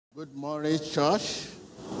Good morning, church.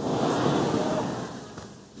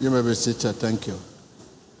 You may be seated. Thank you.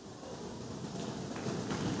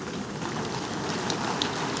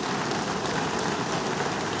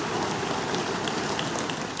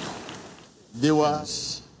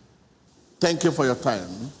 Viewers, thank you for your time.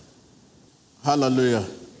 Hallelujah.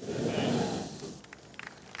 Amen.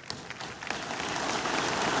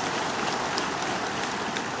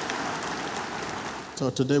 So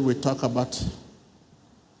today we talk about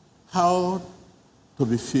how to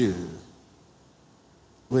be filled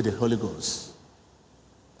with the Holy Ghost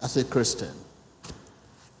as a Christian.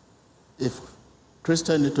 If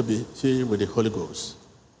Christians need to be filled with the Holy Ghost,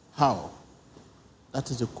 how? That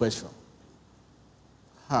is the question.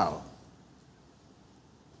 How?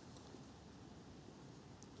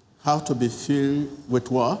 How to be filled with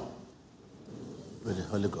what? With the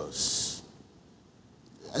Holy Ghost.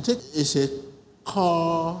 I think it's a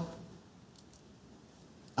core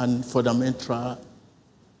and fundamental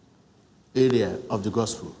area of the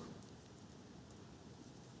gospel.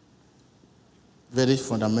 Very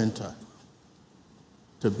fundamental.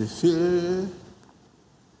 To be filled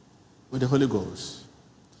with the Holy Ghost.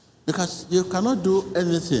 Because you cannot do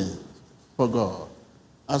anything for God.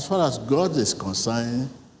 As far as God is concerned,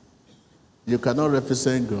 you cannot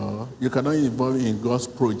represent God. You cannot involve in God's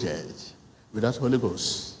project without Holy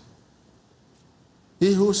Ghost.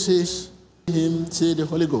 He who sees him see the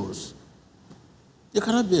Holy Ghost. You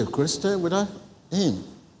cannot be a Christian without him.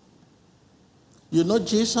 You know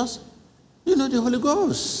Jesus, you know the Holy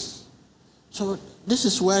Ghost. So this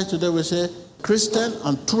is why today we say Christian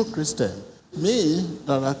and true Christian. Mean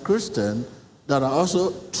that are Christian that are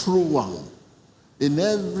also true one. In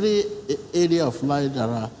every area of life there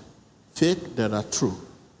are fake, there are true.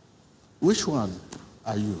 Which one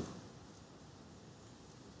are you?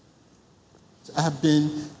 I have been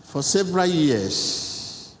for several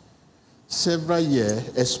years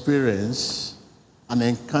experience an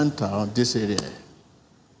encounter on this area,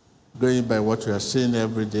 going by what we are seeing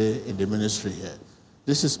every day in the ministry here.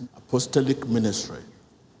 This is apostolic ministry.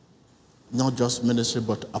 Not just ministry,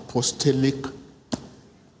 but apostolic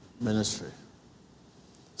ministry.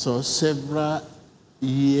 So several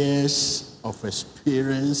years of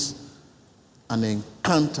experience and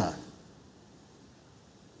encounter.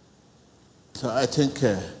 So I think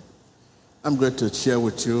I'm going to share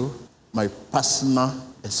with you my personal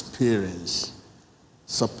experience,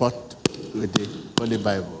 support with the Holy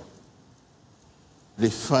Bible,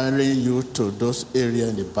 referring you to those areas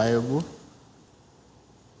in the Bible,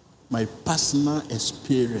 my personal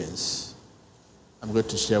experience I'm going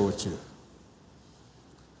to share with you.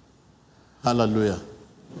 Hallelujah.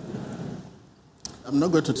 I'm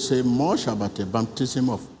not going to say much about the baptism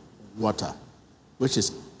of water, which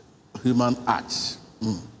is human acts.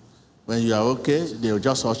 When you are okay, they will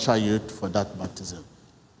just usher you for that baptism.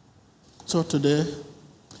 So today,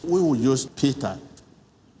 we will use Peter,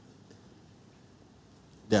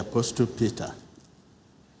 the Apostle Peter.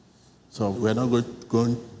 So we're not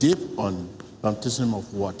going deep on baptism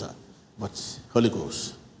of water, but Holy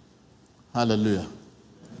Ghost. Hallelujah.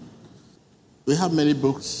 We have many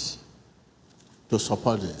books to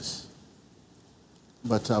support this,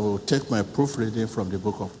 but I will take my proofreading from the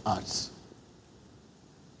book of Acts.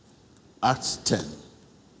 Acts 10.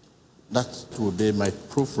 That will be my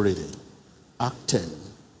proofreading. Act 10.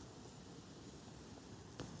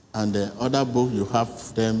 And the other book, you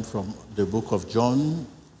have them from the book of John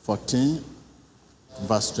 14,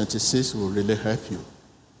 verse 26 will really help you.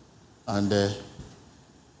 And 1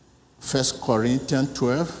 Corinthians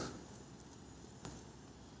 12,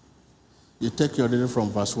 you take your reading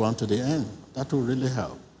from verse 1 to the end. That will really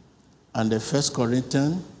help. And 1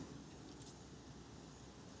 Corinthians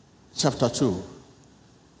chapter 2,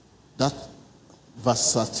 that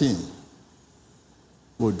verse 13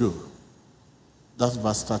 will do. That's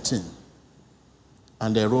verse 13.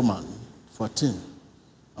 And the Roman 14,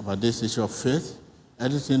 about this issue of faith.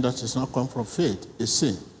 Anything that is not come from faith is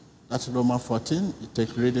sin. That's Romans 14. You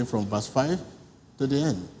take reading from verse 5 to the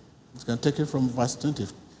end. You can take it from verse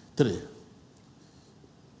 23.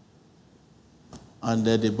 And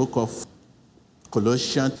the book of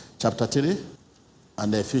Colossians chapter 3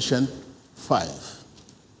 and Ephesians 5.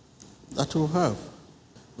 That will help.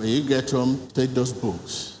 When you get home, take those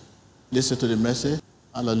books. Listen to the message.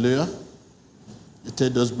 Hallelujah. You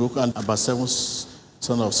take those books and about 7 sons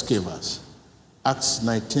of Scevas. Acts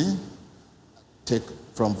 19, take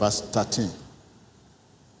from verse 13.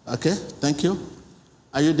 Okay, thank you.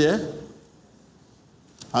 Are you there?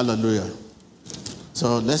 Hallelujah.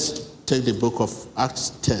 So let's take the book of Acts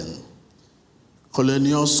 10.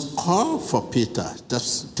 Colonius called for Peter.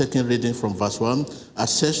 That's taking reading from verse 1. A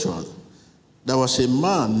session. There was a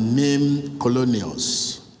man named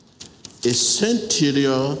Colonius, a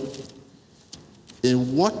centurion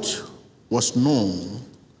in what was known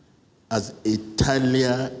as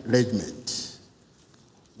Italia regiment.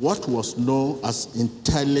 What was known as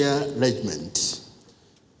Italia regiment.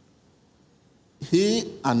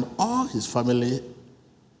 He and all his family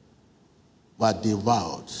were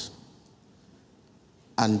devout.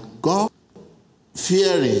 And God,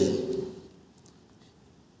 fearing,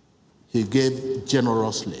 he gave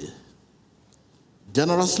generously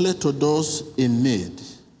to those in need,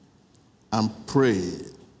 and prayed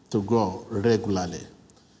to God regularly.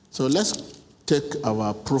 So let's take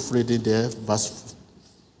our proofreading there, verse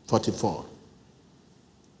 44.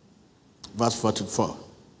 Verse 44.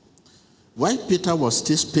 While Peter was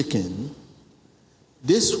still speaking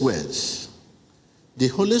these words, the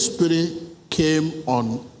Holy Spirit came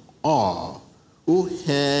on all who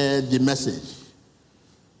heard the message.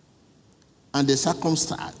 And the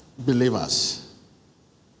circumcised believers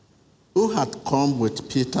who had come with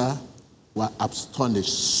Peter were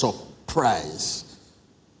astonished, surprised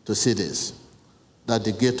to see this, that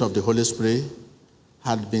the gift of the Holy Spirit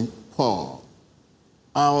had been poured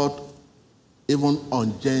out even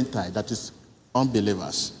on Gentiles, that is,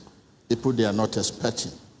 unbelievers. People they are not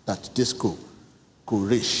expecting that this could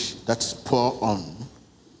reach, that's pour on.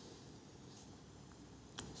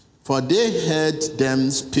 For they heard them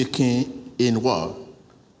speaking in what?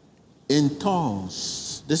 In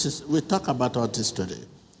tongues. We talk about all this today.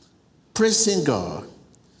 Praising God.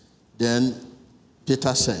 Then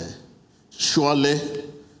Peter said, surely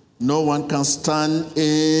no one can stand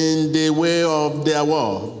in the way of their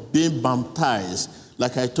word, being baptized.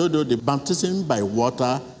 Like I told you, the baptism by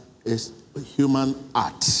water is human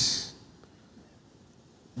act.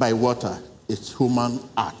 By water, it's human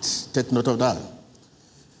act. Take note of that.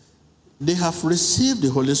 They have received the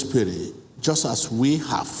Holy Spirit just as we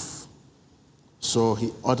have. So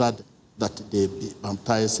he ordered that they be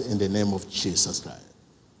baptized in the name of Jesus Christ.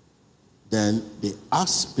 Then they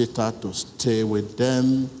asked Peter to stay with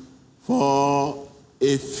them for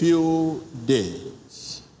a few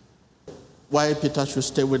days. Why Peter should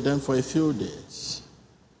stay with them for a few days?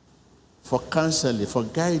 For counseling, for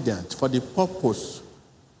guidance, for the purpose.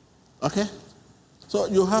 Okay? So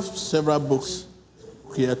you have several books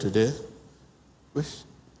here today which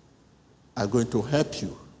are going to help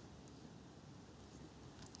you.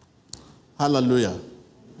 Hallelujah.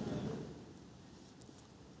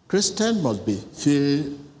 Christian must be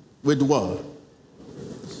filled with what?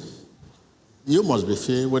 You must be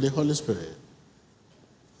filled with the Holy Spirit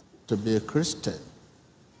to be a Christian.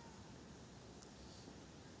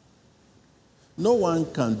 No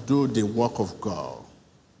one can do the work of God.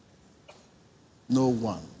 No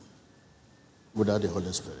one without the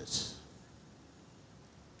Holy Spirit.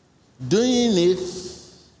 Doing it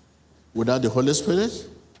without the Holy Spirit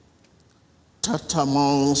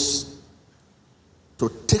tantamounts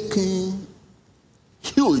to taking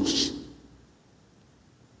huge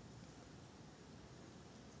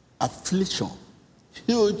affliction,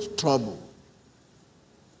 huge trouble,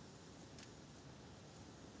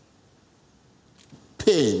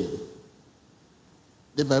 pain.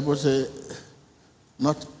 The Bible says,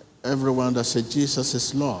 not everyone that says Jesus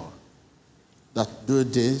is Lord, that do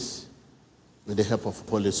this with the help of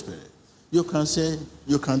Holy Spirit. You can say,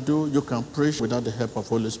 you can preach without the help of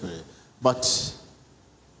Holy Spirit. But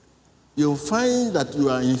you'll find that you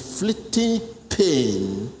are inflicting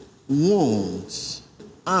pain, wounds,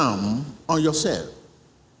 harm on yourself.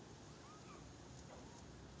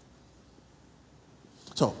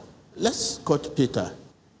 So, let's quote Peter.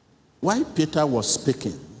 Why Peter was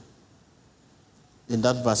speaking in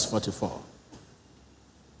that verse 44.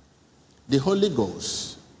 The Holy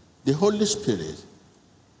Ghost, the Holy Spirit,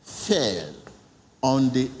 fell on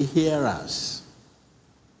the hearers.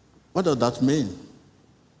 What does that mean?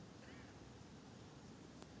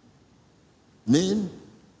 Mean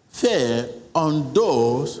fell on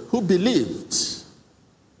those who believed.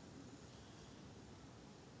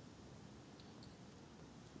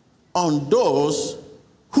 On those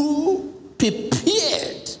who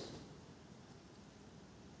prepared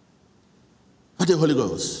for the Holy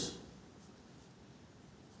Ghost.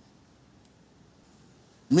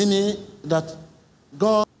 Meaning that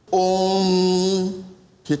God owned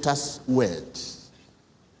Peter's word.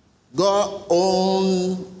 God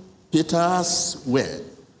owned Peter's word.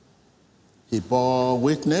 He bore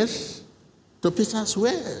witness to Peter's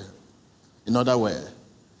word. In other words,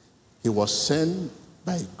 he was sent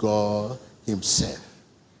by God himself.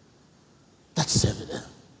 That's evident.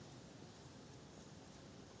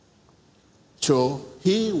 So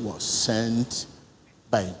he was sent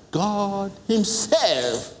by God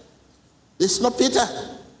himself. It's not Peter.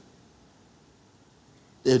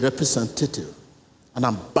 A representative, an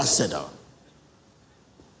ambassador.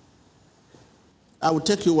 I will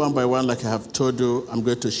take you one by one, like I have told you. I'm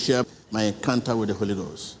going to share my encounter with the Holy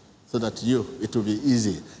Ghost so that it will be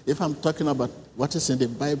easy. If I'm talking about what is in the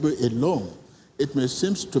Bible alone, it may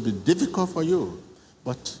seem to be difficult for you,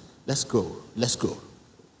 but let's go.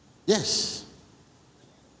 Yes.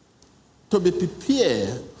 To be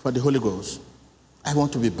prepared for the Holy Ghost, I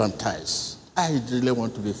want to be baptized. I really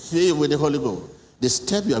want to be filled with the Holy Ghost. The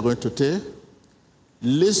step you are going to take,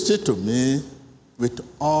 listen to me with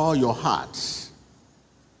all your heart.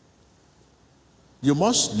 You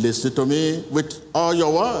must listen to me with all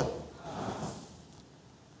your word.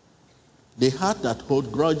 The heart that holds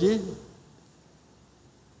grudges,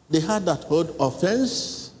 the heart that holds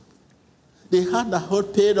offense, the heart that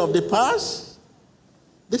holds pain of the past,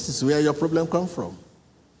 this is where your problem comes from.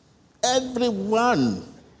 Everyone,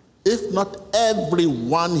 if not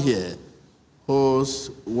everyone here,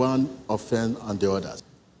 holds one offense on the others.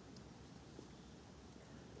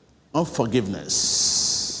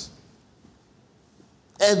 Unforgiveness.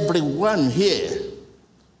 Everyone here,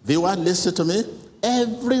 viewer, listen to me.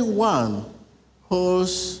 Everyone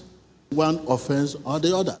holds one offense or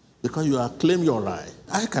the other because you are claiming your right.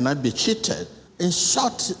 I cannot be cheated. In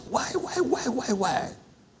short, why?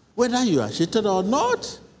 Whether you are cheated or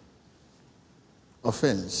not,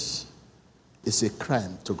 offense is a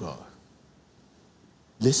crime to God.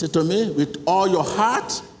 Listen to me with all your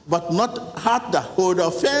heart, but not heart that hold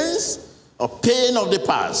offense or pain of the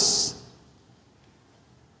past.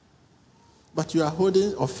 But you are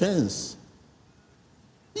holding offense.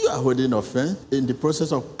 You are holding offense. In the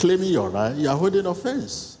process of claiming your right, you are holding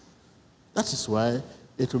offense. That is why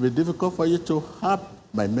it will be difficult for you to have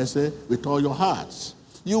my message with all your hearts.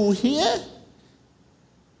 You will hear.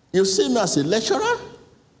 You see me as a lecturer.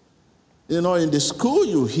 In the school,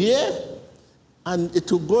 you hear. And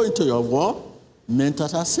it will go into your world, meant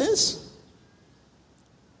as a sense.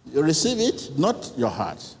 You receive it, not your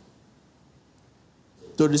heart.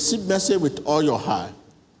 To receive message with all your heart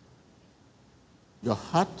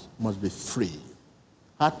must be free.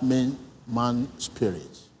 Heart means man,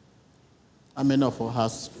 spirit. How many of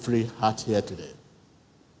us have free heart here today?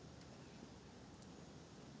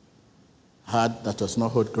 Heart that does not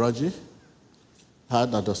hold grudges,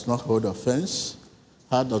 heart that does not hold offense,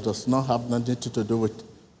 heart that does not have nothing to do with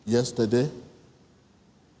yesterday,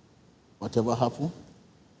 whatever happened,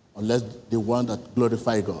 unless the one that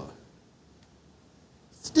glorifies God.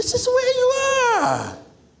 This is where you are.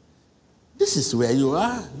 This is where you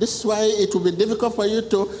are. This is why it will be difficult for you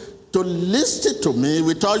to listen to me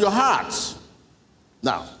with all your heart.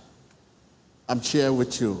 Now, I'm sharing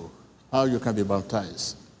with you how you can be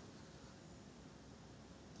baptized,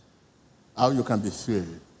 how you can be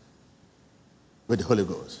filled with the Holy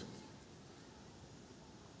Ghost.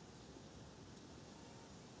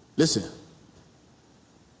 Listen.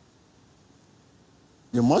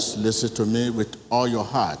 You must listen to me with all your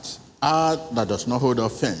heart. Heart that does not hold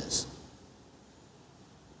offense.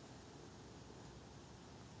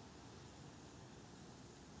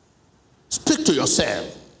 Speak to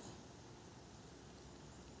yourself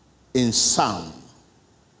in Psalm.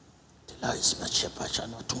 The Lord is my shepherd, shall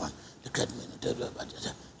not want. Look at me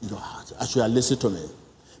in your heart as you are listening to me.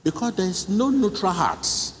 Because there is no neutral heart.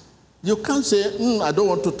 You can't say, I don't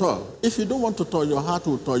want to talk. If you don't want to talk, your heart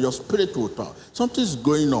will talk, your spirit will talk. Something's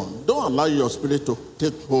going on. Don't allow your spirit to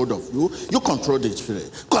take hold of you. You control the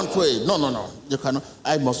spirit. Control it. No. You cannot.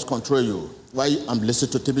 I must control you. While I'm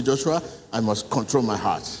listening to TB Joshua, I must control my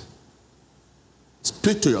heart.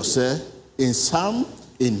 Speak to yourself in psalm,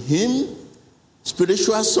 in hymn,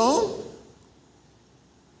 spiritual song,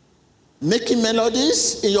 making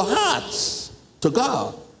melodies in your heart to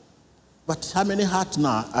God. But how many hearts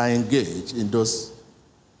now are engaged in those?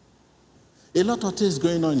 A lot of things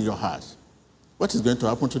going on in your heart. What is going to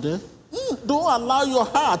happen today? Don't allow your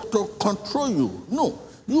heart to control you. No.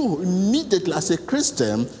 You immediately, as a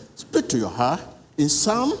Christian, speak to your heart in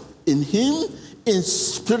psalm, in hymn, in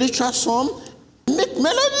spiritual song. Make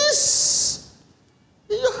melodies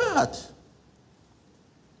in your heart.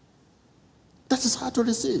 That is hard to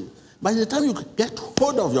receive. By the time you get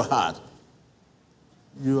hold of your heart,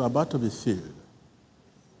 you are about to be filled.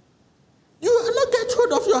 You will not get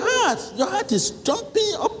hold of your heart. Your heart is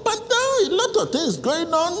jumping up and down. A lot of things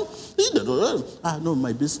going on. No,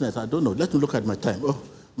 my business, I don't know. Let me look at my time.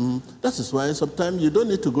 That is why sometimes you don't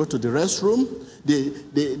need to go to the restroom.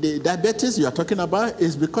 The diabetes you are talking about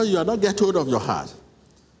is because you are not getting hold of your heart.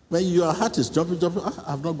 When your heart is jumping,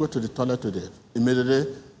 I have not gone to the toilet today. Immediately,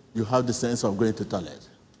 you have the sense of going to the toilet.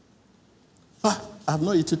 I have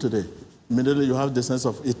not eaten today. Immediately, you have the sense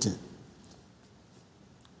of eating.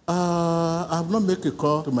 I have not made a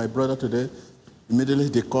call to my brother today. Immediately,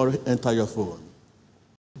 the call enter your phone.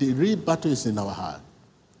 The real battle is in our heart.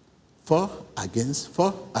 For, against.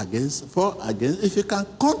 If you can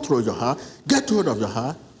control your heart, get hold of your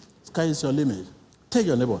heart, sky is your limit. Tell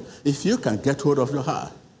your neighbor, if you can get hold of your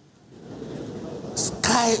heart,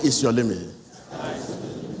 sky is your limit.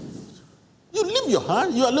 You leave your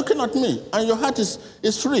heart, you are looking at me, and your heart is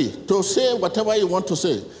free to say whatever you want to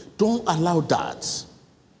say. Don't allow that.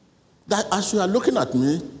 That as you are looking at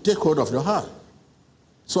me, take hold of your heart.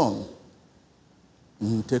 Son,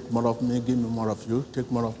 take more of me, give me more of you.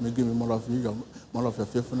 Take more of me, give me more of you. More of your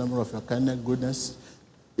faithfulness, more of your kindness, goodness.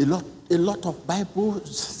 A lot of Bible,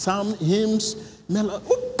 psalm, hymns, melody.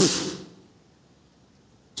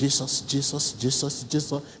 Jesus.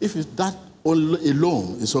 If it's that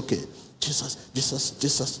alone, it's okay. Jesus. Jesus.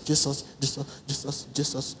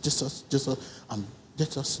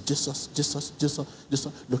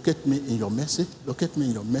 Locate me in your mercy. Locate me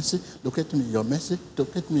in your mercy. Locate me in your mercy.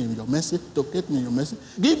 Locate me in your mercy. Locate me in your mercy.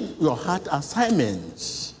 Give your heart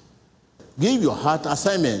assignments. Give your heart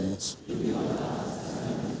assignments.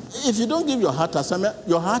 If you don't give your heart assignment,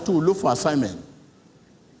 your heart will look for assignment.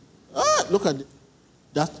 Look at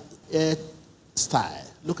that style.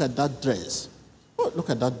 Look at that dress. Oh, look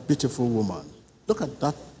at that beautiful woman. Look at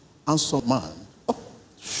that handsome man.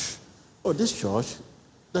 Oh, this church,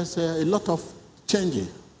 there's a lot of changing.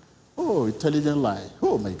 Oh, intelligent life.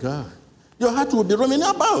 Oh, my God. Your heart will be roaming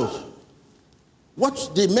about.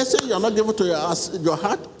 What the message you're not giving to your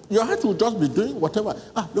heart will just be doing whatever.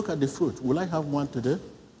 Look at the fruit. Will I have one today?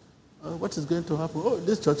 What is going to happen? Oh,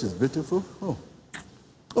 this church is beautiful.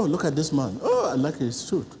 Oh, look at this man. Oh, I like his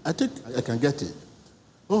suit. I think I can get it.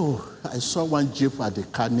 Oh, I saw one Jeep at the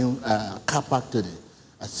car park today.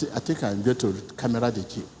 I think I'm going to camera the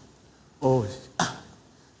Jeep. Oh,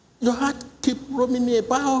 your heart keep roaming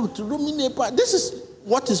about. This is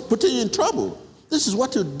what is putting you in trouble. This is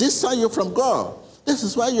what will distance you from God. This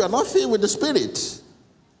is why you are not filled with the Spirit.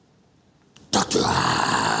 Talk to your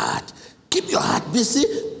heart. Keep your heart busy.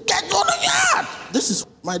 Get hold of your heart. This is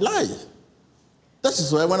my life. This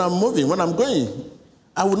is why when I'm moving, when I'm going,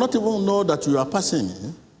 I will not even know that you are passing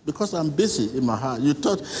me because I'm busy in my heart. You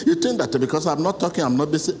think that because I'm not talking, I'm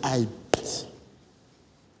not busy. I'm busy.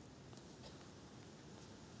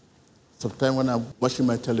 Sometimes when I'm watching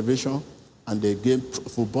my television and they game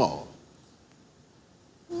football,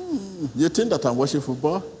 you think that I'm watching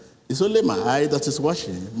football? It's only my eye that is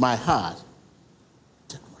watching, my heart.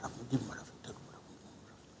 Take more of me, give more of me, take more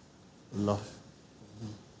of me. Lord.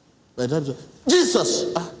 By the time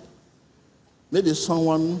Jesus! Maybe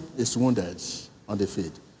someone is wounded on the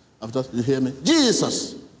feet. After you hear me,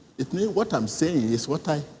 Jesus! It means what I'm saying is what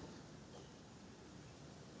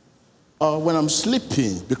when I'm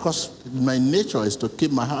sleeping, because my nature is to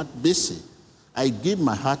keep my heart busy, I give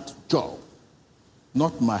my heart job.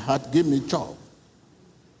 Not my heart give me job.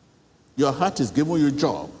 Your heart is giving you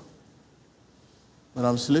job. When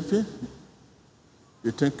I'm sleeping,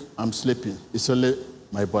 you think I'm sleeping. It's only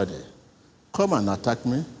my body. Come and attack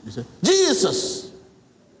me. You say, Jesus!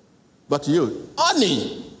 But you,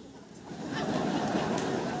 honey!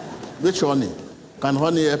 Which honey? Can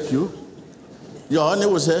honey help you? Your honey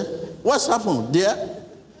will say, what's happened, dear?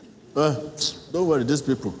 Don't worry, these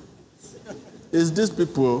people. It's these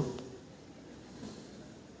people.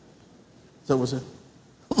 So we say,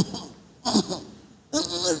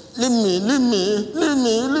 leave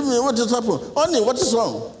me. What is happening? Honey, what is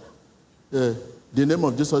wrong? The name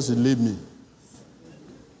of Jesus is leave me.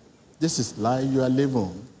 This is life you are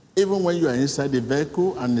living. Even when you are inside the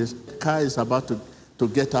vehicle and the car is about to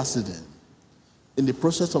get accident, in the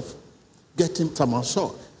process of getting someone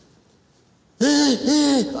shot,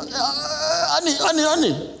 hey,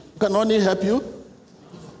 honey, can honey help you?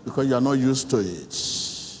 Because you are not used to it.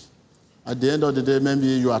 At the end of the day, maybe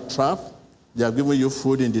you are trapped. They have given you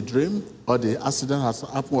food in the dream, or the accident has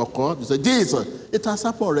happened or occurred. You say, Jesus, it has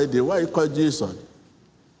happened already. Why you call Jesus?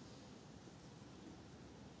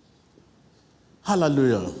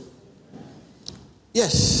 Hallelujah.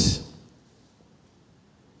 Yes.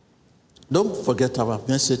 Don't forget our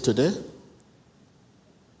message today.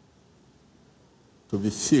 To be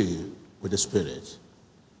filled with the Spirit.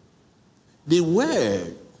 The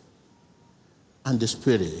Word and the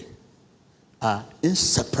Spirit are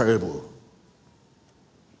inseparable.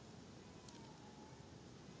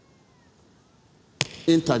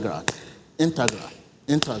 Integral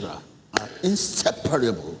are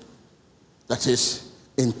inseparable. That is,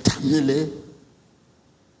 intimately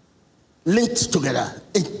linked together.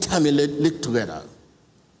 Intimately linked together.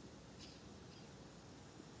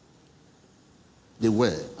 The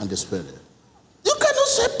Word and the Spirit. You cannot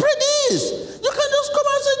separate this. You can just come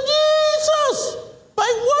and say, Jesus, by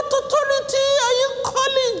what authority are you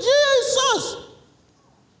calling Jesus?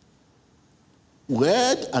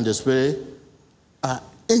 Word and the Spirit are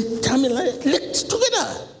intimately linked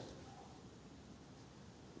together.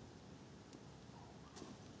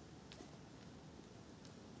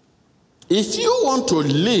 If you want to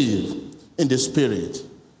live in the Spirit,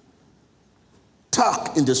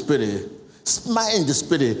 talk in the Spirit, smile in the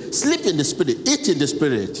Spirit, sleep in the Spirit, eat in the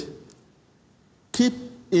Spirit, keep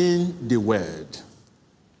in the Word,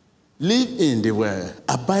 live in the Word,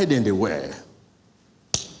 abide in the Word,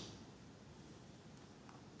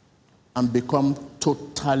 and become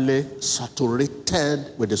totally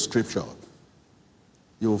saturated with the Scripture,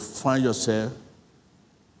 you will find yourself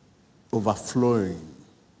overflowing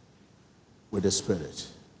with the Spirit.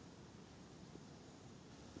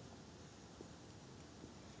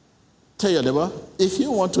 Tell your neighbor, if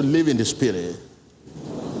you want to live in the Spirit,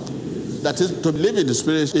 that is, to live in the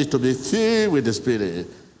Spirit is to be filled with the Spirit.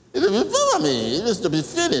 It is to be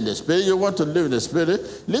filled in the Spirit. You want to live in the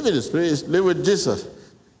Spirit. Live in the Spirit is live with Jesus.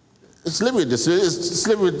 Sleep with the Spirit is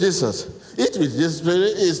sleep with Jesus. Eat with the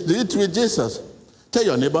Spirit is eat with Jesus. Tell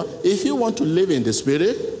your neighbor, if you want to live in the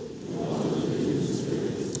Spirit,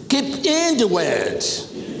 keep in the Word.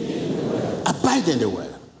 Abide in the Word.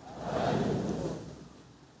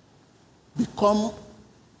 Become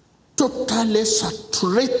totally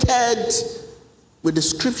saturated with the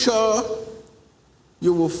Scripture.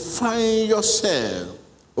 You will find yourself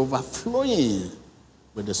overflowing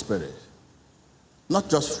with the Spirit. Not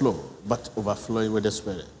just flow, but overflowing with the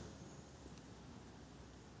Spirit.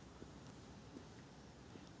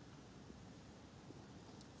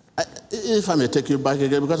 If I may take you back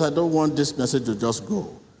again, because I don't want this message to just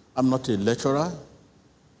go. I'm not a lecturer.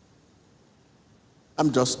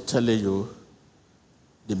 I'm just telling you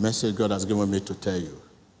the message God has given me to tell you.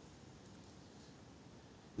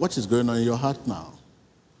 What is going on in your heart now?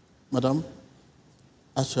 Madam,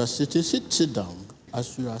 as you are sitting, sit down.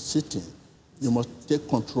 As you are sitting, you must take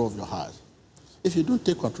control of your heart. If you don't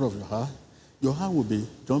take control of your heart will be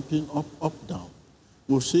jumping up, down.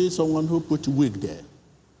 You'll see someone who put wig there.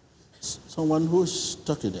 Someone who's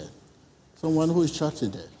talking there. Someone who is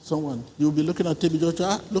shouting there. Someone, you'll be looking at TV,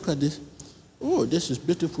 look at this. Oh, this is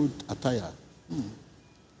beautiful attire.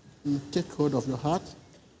 Take hold of your heart.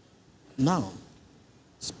 Now,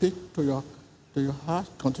 speak to your heart.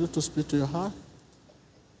 Continue to speak to your heart.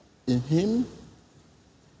 In hymn,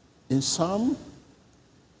 in psalm,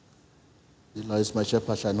 the Lord is my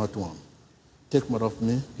shepherd, I shall not want. Take more of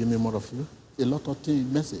me, give me more of you. A lot of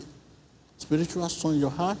things, message. Spiritual song in your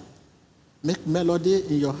heart. Make melody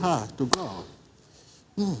in your heart to God.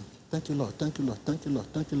 Thank you, Lord. Thank you, Lord. Thank you, Lord.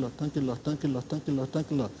 Thank you, Lord. Thank you, Lord. Thank you, Lord. Thank you, Lord. Thank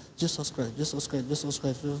you, Lord. Jesus Christ. Jesus Christ. Jesus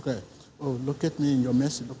Christ. Jesus Christ. Oh, look at me in your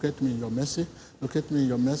mercy. Look at me in your mercy. Look at me in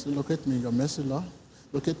your mercy. Look at me in your mercy, Lord.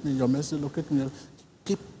 Look at me in your mercy. Look at me.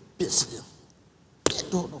 Keep busy. Get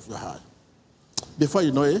hold of your heart. Before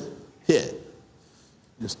you know it, here,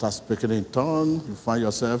 you start speaking in tongues. You find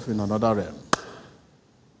yourself in another realm.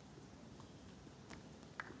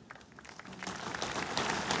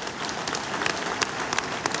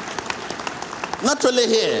 Not only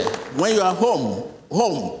here, when you are home,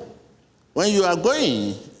 when you are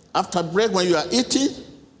going, after break, when you are eating,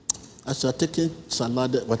 as you are taking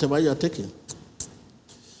salad, whatever you are taking,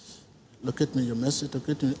 look at me, your mercy, look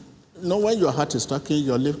at me. You know, when your heart is talking,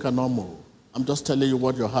 your lips cannot move. I'm just telling you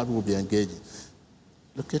what your heart will be engaging.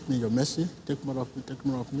 Look at me, your mercy, take more of me, take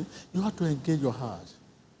more of me. You have to engage your heart.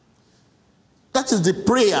 That is the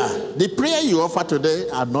prayer. The prayer you offer today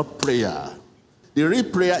are not prayer. The real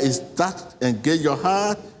prayer is that engage your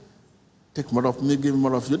heart, take more of me, give me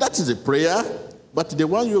more of you. That is a prayer. But the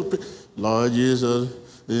one you pray, Lord Jesus,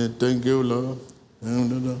 thank you, Lord.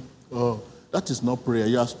 Oh, that is not prayer.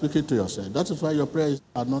 You are speaking to yourself. That is why your prayers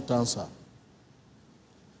are not answered.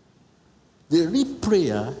 The real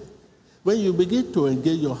prayer, when you begin to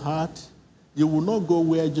engage your heart, you will not go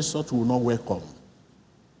where Jesus will not welcome.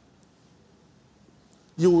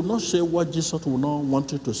 You will not say what Jesus will not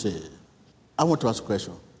want you to say. I want to ask a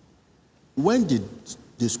question. When did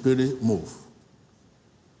the Spirit move?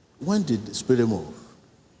 When did the Spirit move?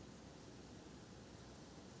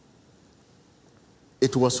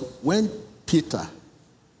 It was when Peter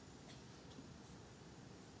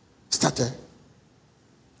started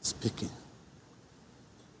speaking.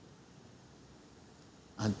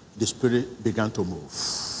 And the Spirit began to move.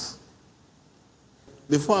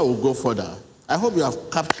 Before I will go further, I hope you have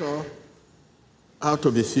captured how to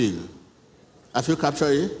be filled. Have you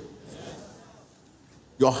captured it?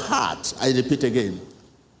 Your heart, I repeat again,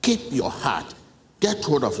 keep your heart. Get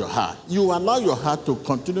hold of your heart. You allow your heart to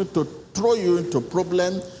continue to throw you into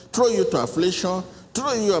problems, throw you to affliction,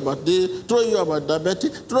 throw you about this, throw you about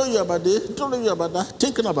diabetes, throw you about this, throw you about that,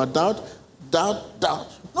 thinking about doubt.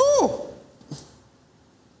 No.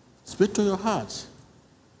 Speak to your heart.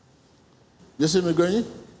 You see me going?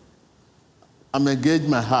 I'm engaged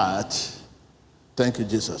my heart. Thank you,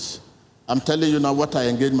 Jesus. I'm telling you now what I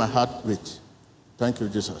engage my heart with. Thank you,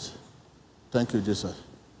 Jesus. Thank you, Jesus.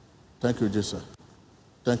 Thank you, Jesus.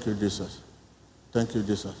 Thank you, Jesus. Thank you,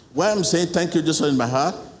 Jesus. Why I'm saying thank you, Jesus, in my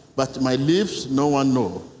heart, but my lips, no one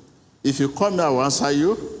knows. If you call me, I will answer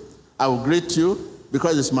you. I will greet you,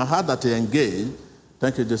 because it's my heart that I engage.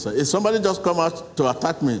 Thank you, Jesus. If somebody just come out to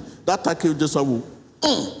attack me, that thank you, Jesus, will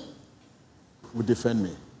defend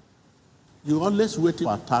me. You always waiting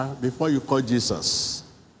for attack before you call Jesus.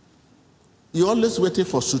 You always waiting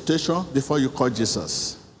for situation before you call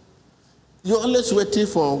Jesus. You always waiting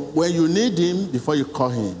for when you need him before you call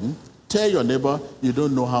him. Tell your neighbor you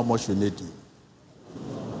don't know how much you need him.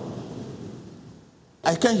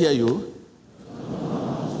 I can't hear you.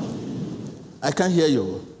 I can't hear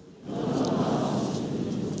you.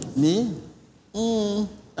 Me?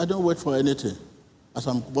 I don't wait for anything. As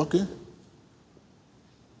I'm walking,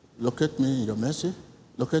 locate me in your mercy.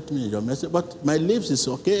 Locate me in your mercy. But my lips is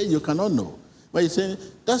okay. You cannot know. But you say,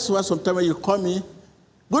 that's why sometimes when you call me,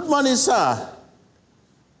 good morning, sir.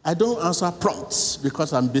 I don't answer prompts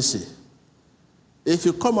because I'm busy. If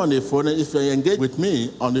you come on the phone, if you engage with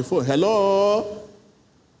me on the phone, hello?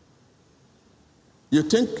 You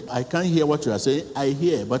think I can't hear what you are saying? I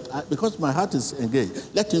hear, but because my heart is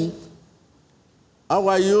engaged. Let him, how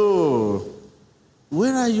are you?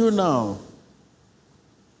 Where are you now?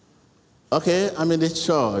 Okay, I'm in the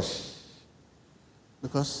church.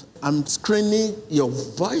 Because I'm screening your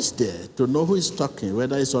voice there to know who is talking,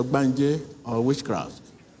 whether it's Ogbanje or witchcraft.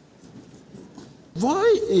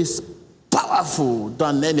 Voice is powerful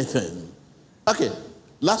than anything. Okay,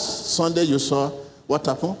 last Sunday you saw what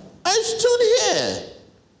happened? I stood here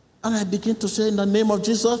and I began to say, in the name of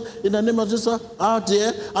Jesus, in the name of Jesus, out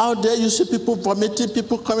there, you see people vomiting,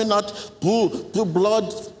 people coming out,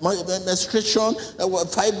 blood, menstruation,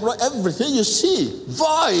 fibroid, everything you see.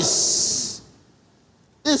 Voice.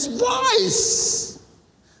 It's voice.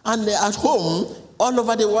 And at home, all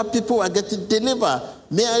over the world, people are getting delivered.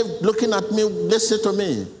 Mary looking at me, listen to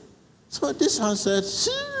me. So this one said,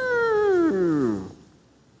 sure.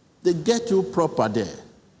 They get you proper there.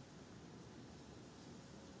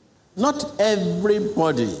 Not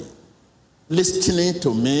everybody listening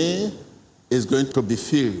to me is going to be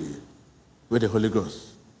filled with the Holy Ghost.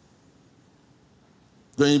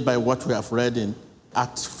 Going by what we have read in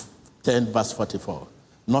Acts 10, verse 44.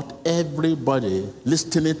 Not everybody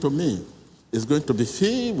listening to me is going to be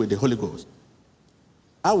filled with the Holy Ghost.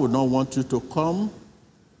 I would not want you to come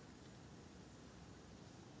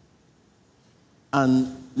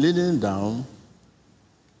and leaning down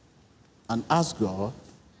and ask God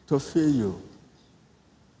to fill you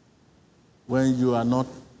when you are not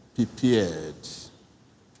prepared.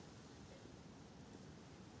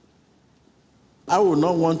 I would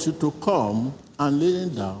not want you to come and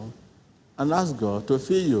leaning down and ask God to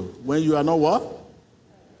fill you when you are not what?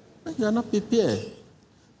 When you are not prepared.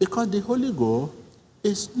 Because the Holy Ghost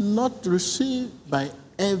is not received by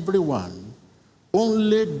everyone,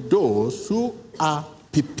 only those who are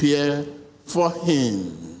prepared for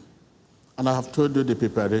him. And I have told you the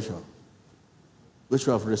preparation which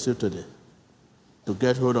you have received today to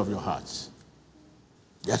get hold of your heart.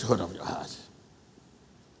 Get hold of your heart.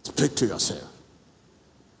 Speak to yourself.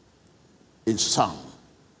 In song,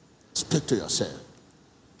 speak to yourself.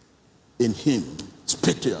 In hymn,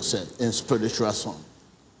 speak to yourself. In spiritual song,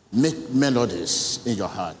 make melodies in your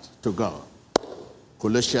heart to God.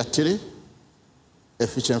 Colossians 3,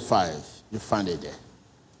 Ephesians 5, you find it there.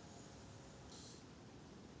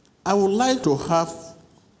 I would like to have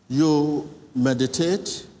you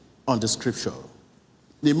meditate on the scripture.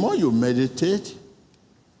 The more you meditate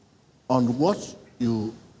on what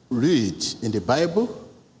you read in the Bible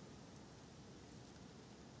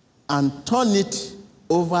and turn it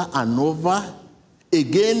over and over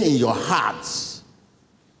again in your heart,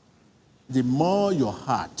 the more your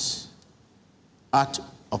heart act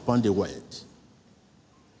upon the word.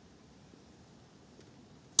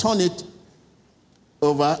 Turn it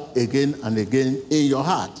over again and again in your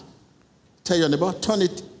heart. Tell your neighbor, turn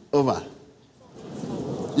it over.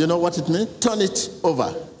 You know what it means? Turn it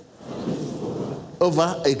over.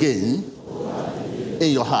 Over again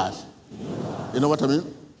in your heart. You know what I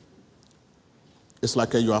mean? It's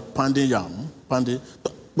like you are pounding yam, pounding,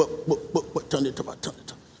 turn it over, turn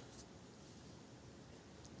it over.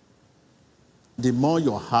 The more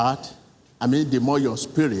your heart, the more your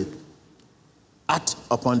spirit act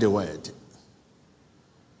upon the word.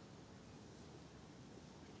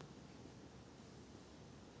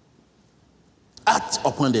 Act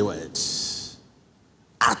upon the word.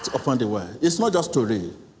 Act upon the word. It's not just to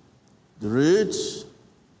read. Read,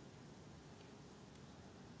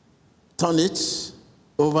 turn it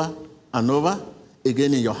over and over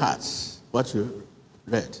again in your heart, what you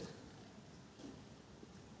read.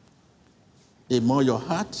 The more your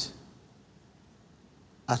heart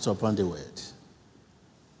acts upon the word.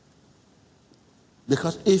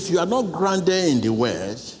 Because if you are not grounded in the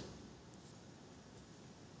word,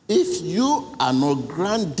 if you are not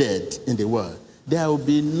grounded in the word, there will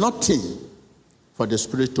be nothing for the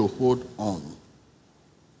Spirit to hold on.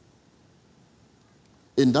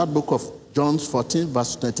 In that book of John 14,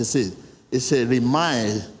 verse 26, it says,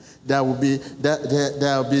 remind, there will be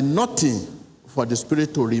nothing for the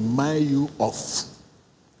Spirit to remind you of.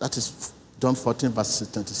 That is John 14, verse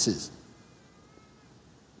 26.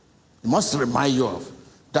 It must remind you of,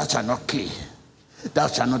 thou shalt not kill, thou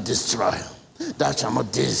shalt not destroy, thou shalt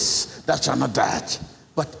not this, thou shalt not that.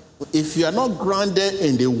 But if you are not grounded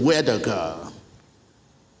in the word of God,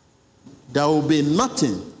 there will be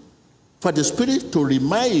nothing for the Spirit to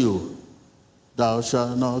remind you, thou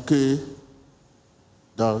shalt not kill,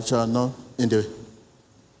 thou shalt not,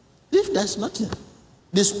 if there's nothing,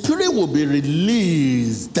 the Spirit will be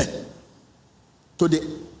released to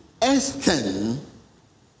the extent,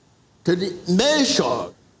 to the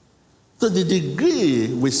measure, to the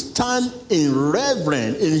degree we stand in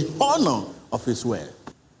reverence, in honor of His word.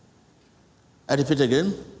 I repeat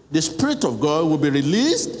again, the Spirit of God will be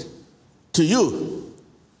released to you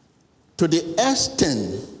to the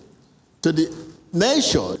extent, to the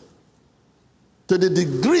measure, to the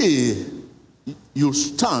degree you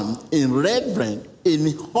stand in reverence,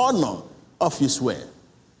 in honor of His word.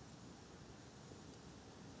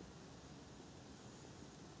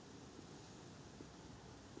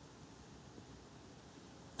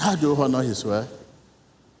 How do you honor His word?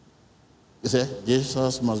 You say,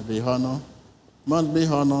 Jesus must be honored, must be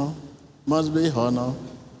honored, must be honored.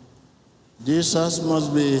 Jesus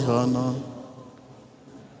must be honored.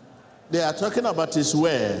 They are talking about His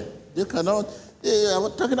word. They are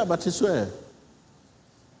talking about His word.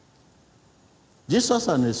 Jesus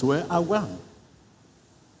and His word are one.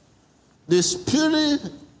 The Spirit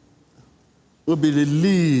will be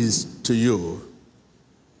released to you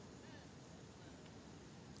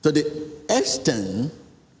to the extent,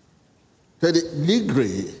 to the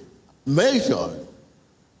degree, measure,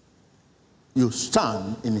 you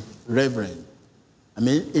stand in reverence,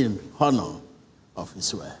 in honor of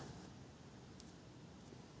His word.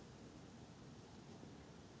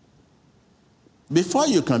 Before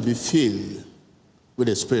you can be filled with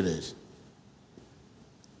the Spirit,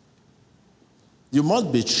 you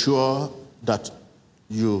must be sure that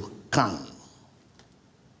you can.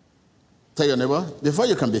 Tell your neighbor, before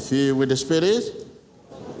you can be filled with the Spirit,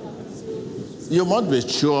 you must be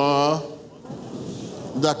sure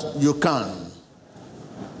that you can.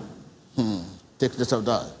 Take note of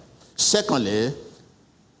that. Secondly,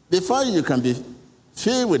 before you can be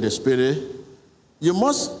filled with the Spirit, you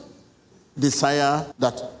must desire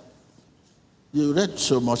that. You read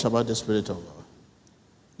so much about the Spirit of God.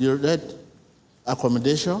 You read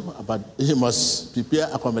accommodation about, you must prepare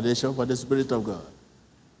accommodation for the Spirit of God.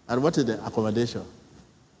 And what is the accommodation?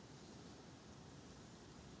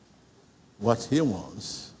 What He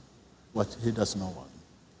wants, what He does not want.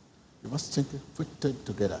 You must think, put it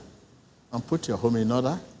together and put your home in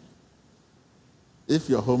order. If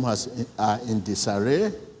your home are in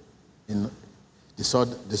disarray, in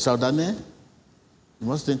disorderly, you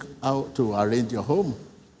must think how to arrange your home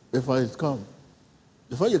before it comes.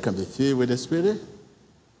 Before you can be filled with the Spirit,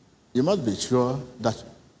 you must be sure that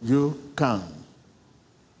you can.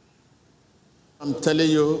 I'm telling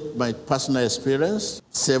you my personal experience,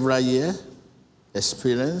 several years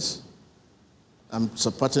experience. I'm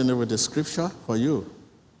supporting it with the scripture for you.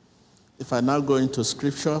 If I now go into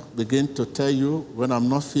scripture, begin to tell you when I'm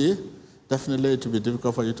not filled, definitely it will be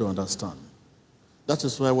difficult for you to understand. That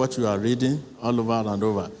is why what you are reading all over and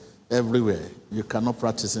over, everywhere, you cannot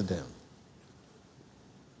practice in them.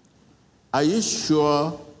 Are you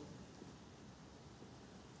sure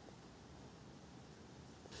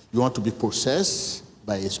you want to be possessed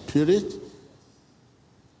by a spirit?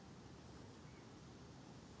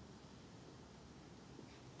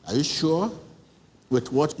 Are you sure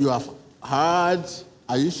with what you have heard?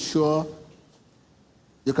 Are you sure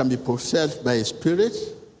You can be possessed by a spirit.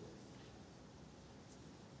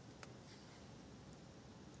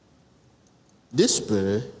 This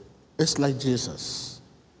spirit is like Jesus.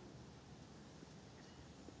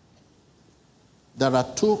 There are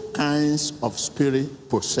two kinds of spirit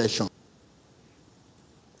possession.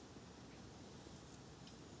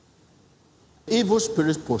 Evil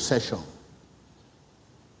spirit possession,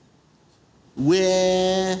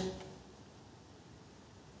 where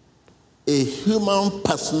a human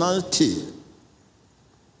personality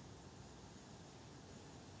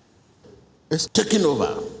is taking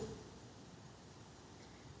over,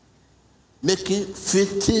 making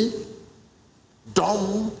filthy,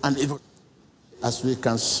 dumb, and evil. As we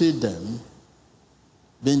can see them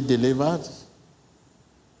being delivered,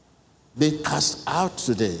 being cast out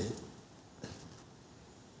today,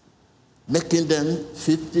 making them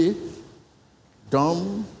filthy,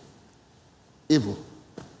 dumb, evil.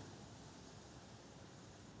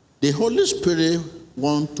 The Holy Spirit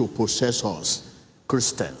wants to possess us,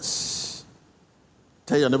 Christians.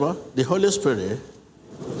 Tell your neighbor, the Holy Spirit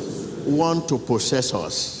wants to possess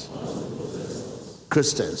us,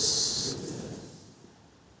 Christians.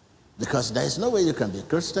 Because there is no way you can be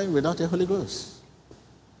Christian without the Holy Ghost.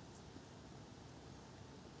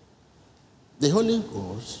 The Holy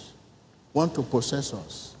Ghost wants to possess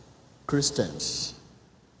us, Christians.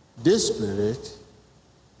 This spirit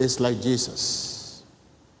is like Jesus.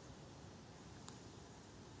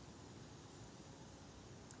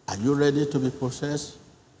 Are you ready to be possessed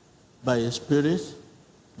by a spirit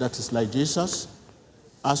that is like Jesus?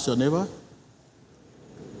 Ask your neighbor.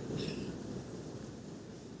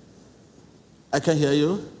 I can hear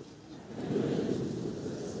you.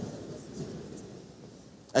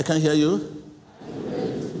 I can hear you.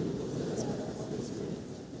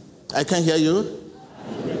 I can hear you.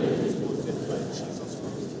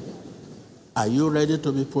 Are you ready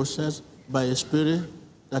to be possessed by a spirit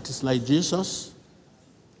that is like Jesus?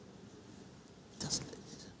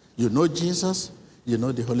 You know Jesus, you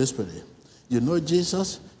know the Holy Spirit. You know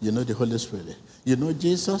Jesus, you know the Holy Spirit. You know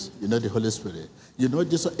Jesus, you know the Holy Spirit. You know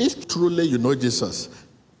Jesus. If truly you know Jesus,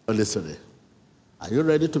 Holy Spirit, are you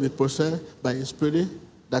ready to be possessed by a spirit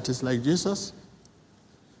that is like Jesus?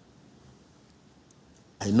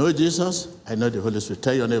 I know Jesus, I know the Holy Spirit.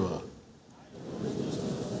 Tell your neighbor.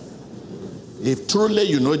 If truly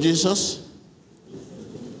you know Jesus,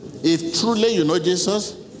 if truly you know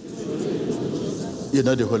Jesus, you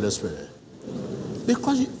know the Holy Spirit.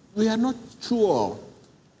 Because we are not sure.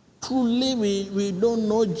 Truly we don't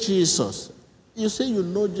know Jesus. You say you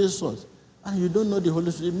know Jesus and you don't know the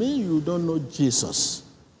Holy Spirit. It means you don't know Jesus.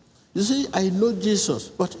 You say, I know Jesus,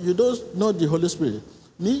 but you don't know the Holy Spirit.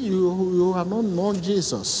 You have not known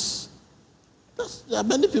Jesus. There are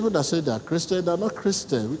many people that say they are Christian. They are not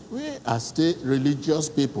Christian. We are still religious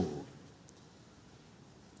people.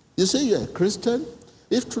 You say you are a Christian.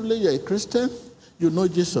 If truly you are a Christian, you know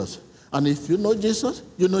Jesus. And if you know Jesus,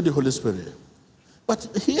 you know the Holy Spirit. But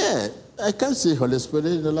here, I can't see Holy Spirit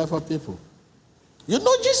in the life of people. You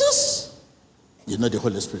know Jesus, you know the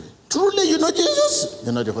Holy Spirit. Truly you know Jesus,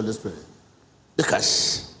 you know the Holy Spirit.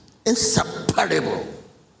 Because inseparable,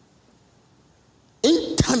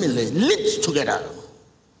 intimately linked together.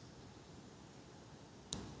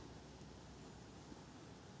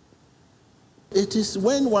 It is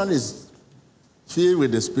when one is filled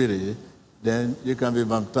with the Spirit, then you can be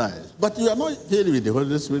baptized. But you are not filled with the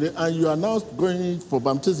Holy Spirit and you are now going for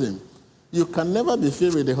baptism. You can never be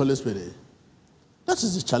filled with the Holy Spirit. That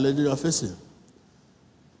is the challenge you are facing.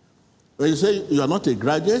 When you say you are not a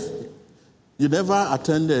graduate, you never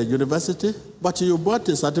attended university, but you bought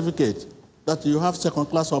a certificate that you have second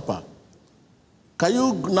class upper. Can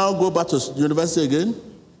you now go back to university again?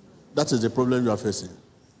 That is the problem you are facing.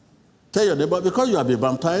 Tell your neighbor, because you have been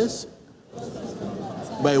baptized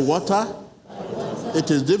by water,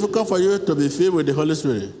 it is difficult for you to be filled with the Holy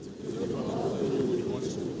Spirit.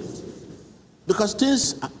 Because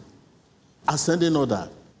things are ascending order.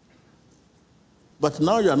 But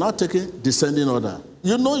now you are not taking descending order.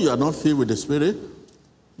 You know you are not filled with the Spirit,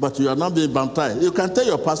 but you are not being baptized. You can tell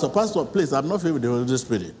your pastor, Pastor, please, I'm not filled with the Holy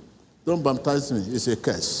Spirit. Don't baptize me. It's a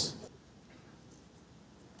curse.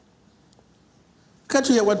 Can't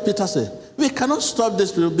you hear what Peter said? We cannot stop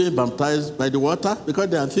this people being baptized by the water because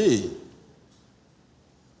they are filled.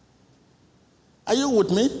 Are you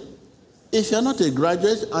with me? If you're not a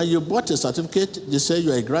graduate and you bought a certificate, they say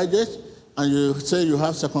you're a graduate, and you say you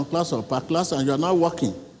have second class or upper class, and you're now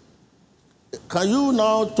working. Can you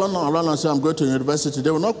now turn around and say, I'm going to university? They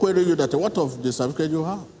will not query you that what of the certificate you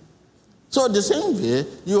have. So the same way,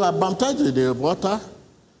 you are baptized with the water.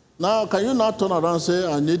 Now, can you now turn around and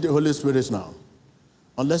say, I need the Holy Spirit now?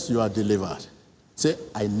 unless you are delivered. Say,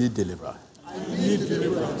 I need deliverance. I need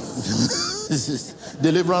deliverance.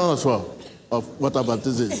 Deliverance of water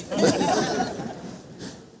baptism.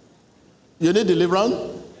 You need deliverance?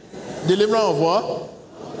 Deliverance of what?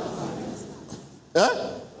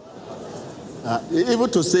 Even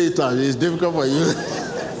to say it out, it's difficult for you.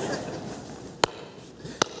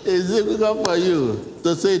 It's difficult for you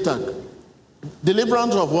to say it out.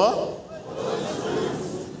 Deliverance of what?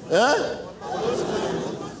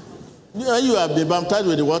 You have been baptized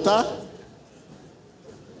with the water?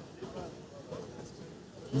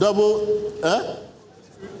 Double,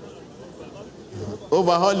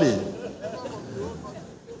 overhauling.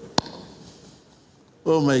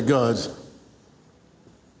 Oh my God.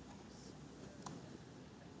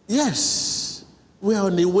 Yes, we are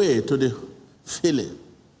on the way to the filling.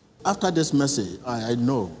 After this message, I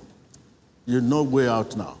know, you know way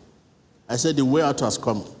out now. I said the way out has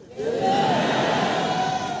come. Yeah.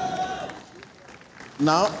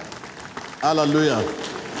 Now, hallelujah.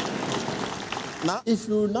 Now, if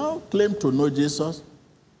you now claim to know Jesus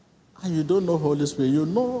and you don't know Holy Spirit, you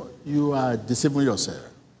know you are deceiving yourself.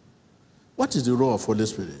 What is the role of Holy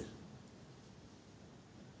Spirit?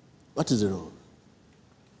 What is the role?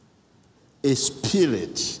 A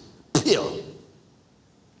spirit, pure,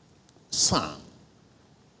 sound,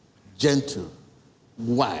 gentle,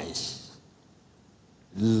 wise,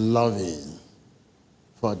 loving.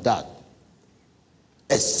 For that,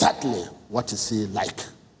 exactly what is he like?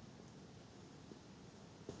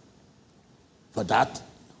 For that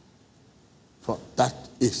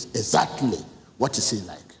is exactly what is he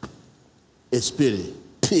like? A spirit,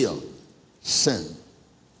 pure, sin,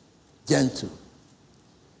 gentle,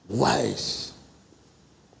 wise.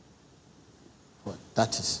 For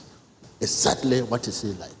that is exactly what is he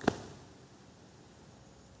like?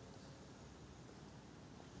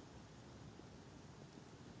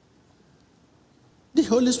 The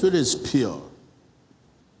Holy Spirit is pure.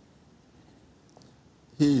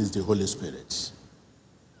 He is the Holy Spirit.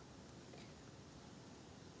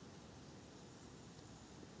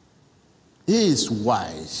 He is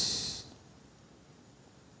wise,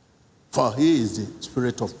 for he is the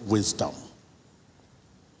spirit of wisdom.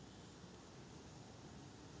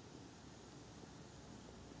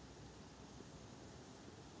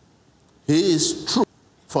 He is true,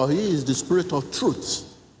 for he is the spirit of truth.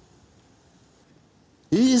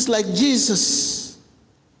 He is like Jesus,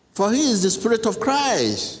 for he is the spirit of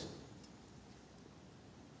Christ.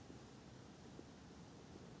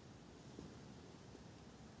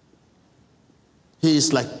 He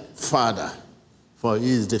is like Father, for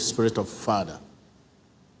he is the spirit of Father.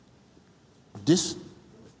 This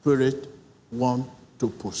spirit wants to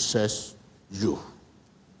possess you.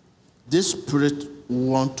 This spirit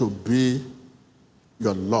wants to be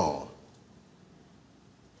your Lord.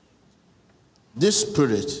 This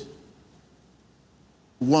spirit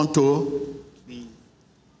wants to be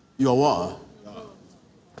your what?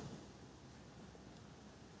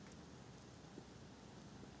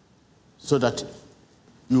 So that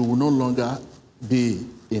you will no longer be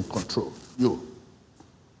in control. You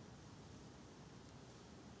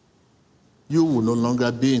will no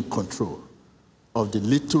longer be in control of the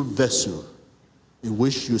little vessel in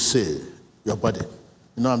which you say your body.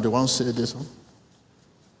 You know, I'm the one who said this one.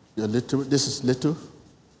 Your little, this is little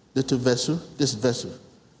vessel, this vessel.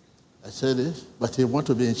 I said this, but he wants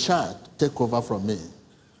to be in charge, take over from me.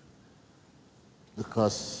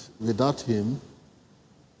 Because without him,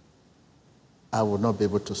 I will not be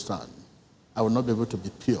able to stand. I will not be able to be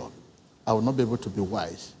pure. I will not be able to be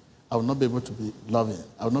wise. I will not be able to be loving.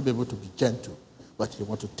 I will not be able to be gentle. But he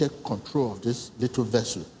wants to take control of this little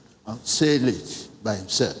vessel and sail it by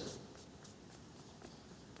himself.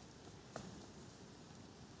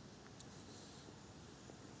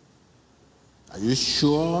 Are you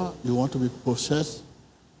sure you want to be possessed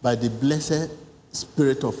by the blessed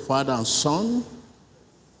Spirit of Father and Son?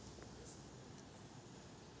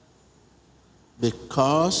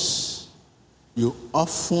 Because you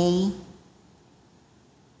often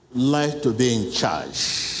like to be in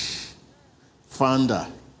charge. Founder,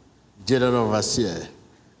 general overseer,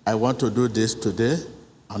 I want to do this today,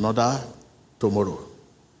 another tomorrow.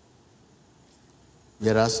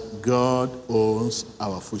 Whereas God owns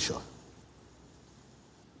our future.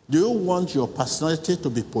 Do you want your personality to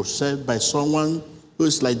be possessed by someone who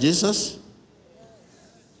is like Jesus?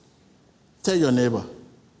 Tell your neighbor.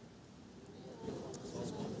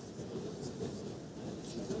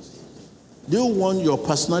 Do you want your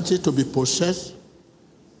personality to be possessed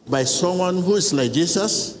by someone who is like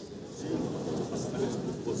Jesus?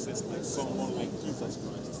 Possessed by someone like Jesus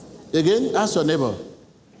Christ. Again, ask your neighbor.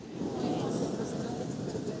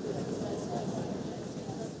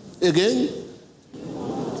 Again.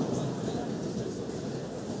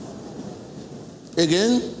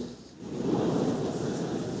 Again.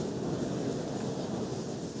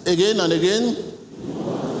 Again and again.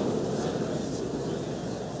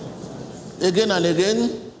 Again and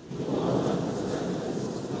again.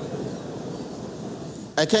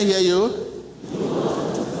 I can't hear you.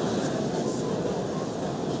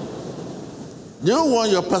 Do you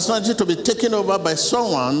want your personality to be taken over by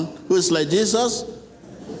someone who is like Jesus?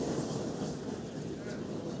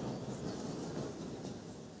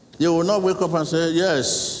 You will not wake up and say,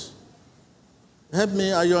 yes, help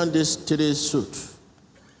me iron this today's suit.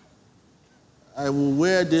 I will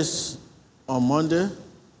wear this on Monday,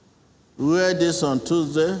 wear this on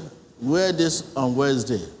Tuesday, wear this on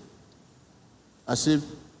Wednesday, as if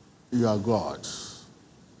you are God.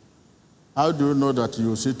 How do you know that you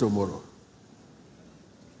will see tomorrow?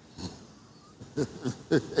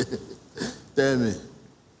 Tell me.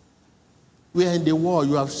 We are in the world.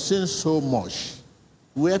 You have seen so much.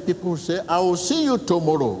 Where people say, I will see you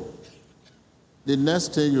tomorrow. The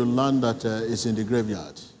next thing you learn that is in the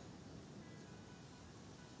graveyard.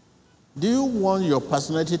 Do you want your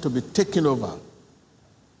personality to be taken over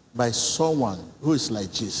by someone who is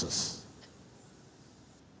like Jesus?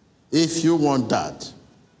 If you want that,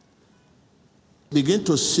 begin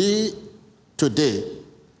to see today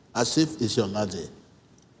as if it's your last day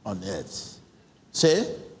on earth. Say,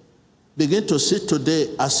 begin to see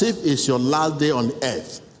today as if it's your last day on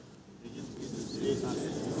earth.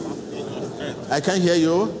 I can't hear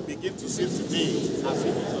you. Begin to see today as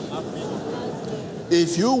if it's your last day.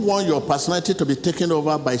 If you want your personality to be taken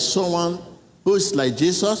over by someone who is like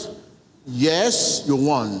Jesus, yes, you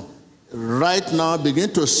want. Right now,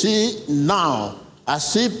 begin to see now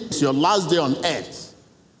as if it's your last day on earth.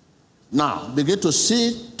 Now, begin to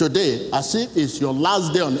see today as if it's your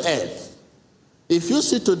last day on earth. If you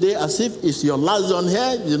see today as if it's your last day on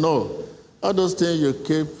earth, you know, all those things you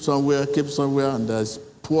keep somewhere, and there's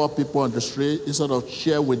poor people on the street, instead of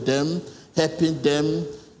share with them, helping them,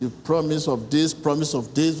 you promise of this,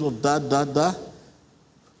 or that.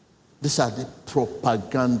 These are the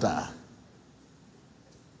propaganda.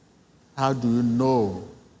 How do you know?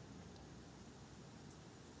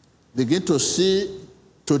 Begin to see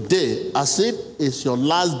today as if it's your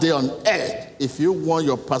last day on earth if you want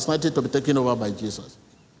your personality to be taken over by Jesus.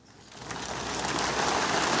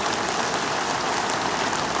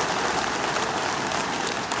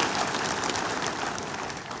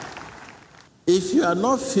 If you are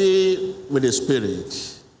not filled with the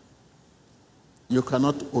Spirit, you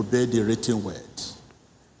cannot obey the written word.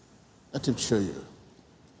 Let him show you.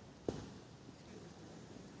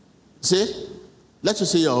 See? Let you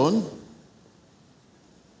see your own.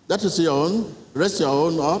 Let you see your own. Rest your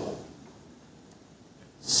own up.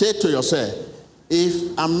 Say to yourself,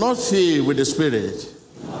 if I'm not filled with the Spirit,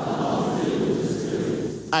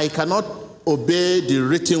 I cannot obey the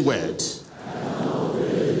written word.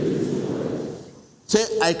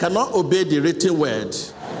 Say, I cannot obey the written word.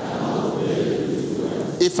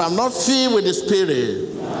 If I'm not filled with the Spirit,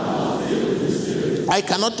 I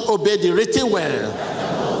cannot obey the written word.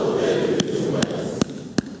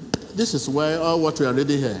 This is why all what we are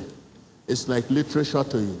reading here is like literature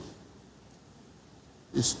to you.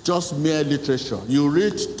 It's just mere literature. You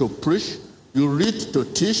read to preach, you read to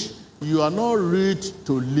teach, you are not read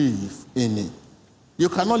to live in it. You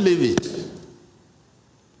cannot live it.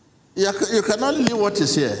 You cannot live what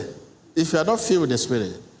is here if you are not filled with the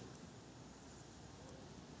Spirit.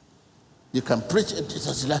 You can preach it, this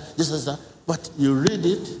is that, but you read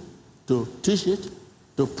it to teach it,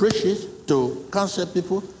 to preach it, to counsel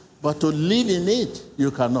people, but to live in it,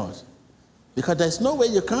 you cannot. Because there's no way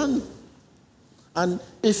you can. And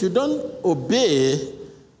if you don't obey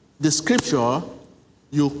the scripture,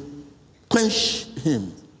 you quench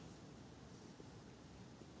him.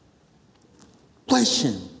 Quench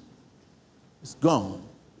him. It's gone.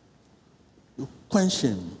 You quench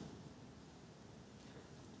him.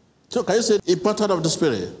 So can you say the importance of the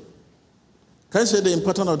Spirit? Can you say the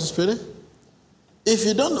importance of the Spirit? If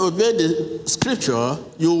you don't obey the scripture,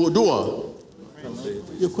 you will do what?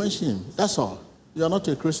 You quench him. That's all. You are not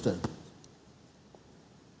a Christian.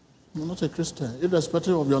 You're not a Christian,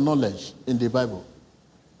 irrespective of your knowledge in the Bible.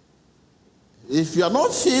 If you are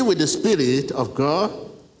not filled with the Spirit of God,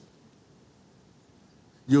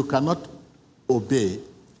 you cannot obey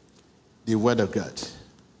the word of God.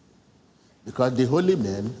 Because the holy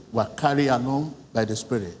men were carried along by the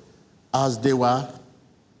Spirit as they were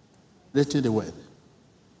reading the word.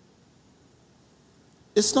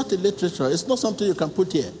 It's not a literature. It's not something you can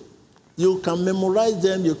put here. You can memorize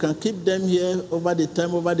them. You can keep them here over the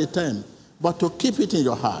time. But to keep it in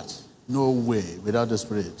your heart, no way without the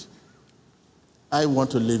Spirit. I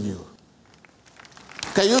want to leave you.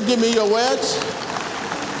 Can you give me your word?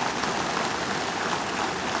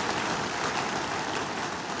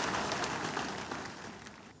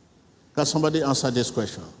 Can somebody answer this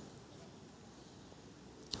question?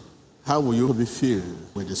 How will you be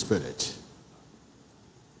filled with the Spirit?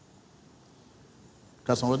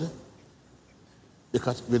 Can somebody?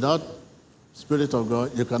 Because without Spirit of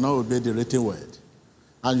God, you cannot obey the written word.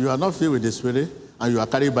 And you are not filled with the Spirit, and you are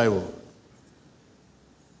carrying Bible.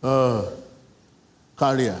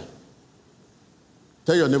 Carrier.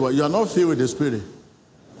 Tell your neighbor, you are not filled with the Spirit,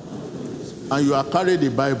 and you are carrying the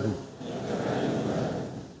Bible.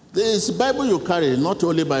 There is Bible you carry, not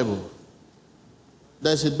Holy Bible.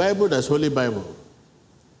 There's a Bible, there's Holy Bible.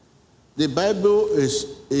 The Bible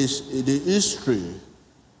is the history,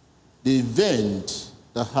 the event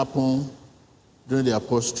that happened during the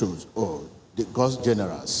apostles or the God's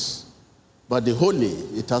generals. But the holy,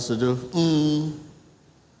 it has to do.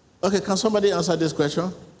 Okay, can somebody answer this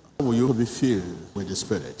question? How will you be filled with the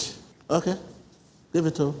Spirit? Okay, give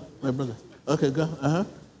it to my brother. Okay, go.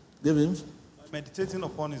 Give him. Meditating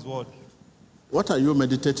upon His word. What are you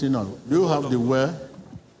meditating on? Do you have the word?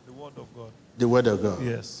 The word of God. The word of God.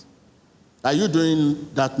 Yes. Are you doing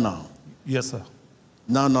that now? Yes, sir.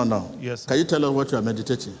 No. Yes, sir. Can you tell us what you are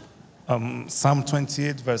meditating? Psalm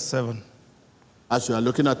 28, verse 7. As you are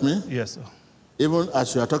looking at me? Yes, sir. Even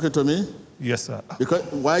as you are talking to me? Yes, sir. Because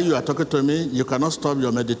while you are talking to me, you cannot stop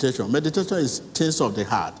your meditation. Meditation is things of the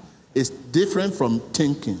heart. It's different from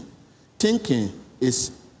thinking. Thinking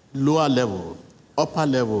is lower level. Upper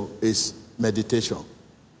level is meditation.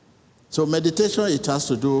 So meditation, it has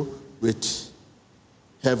to do with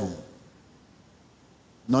heaven,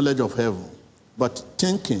 knowledge of heaven. But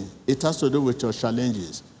thinking, it has to do with your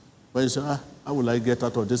challenges. When you say, how will I get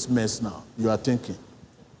out of this mess now? You are thinking.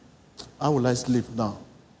 How will I sleep now?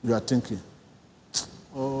 You are thinking.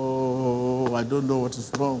 Oh, I don't know what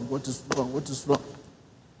is wrong. What is wrong? What is wrong?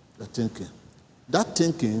 You are thinking. That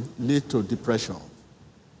thinking leads to depression.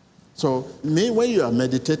 So, when you are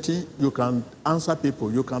meditating, you can answer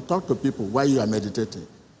people. You can talk to people while you are meditating.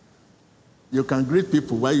 You can greet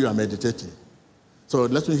people while you are meditating. So,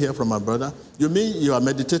 let me hear from my brother. You mean you are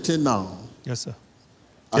meditating now? Yes, sir.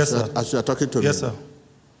 As you are talking to me? Yes, sir.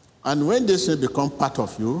 And when this will become part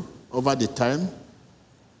of you over the time,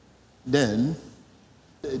 then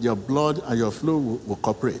your blood and your fluid will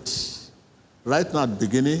cooperate. Right now at the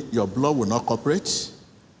beginning, your blood will not cooperate.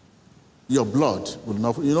 Your blood will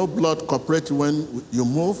not. You know, blood cooperates when you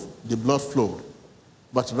move, the blood flow.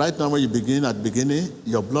 But right now, when you begin at the beginning,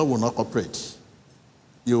 your blood will not cooperate.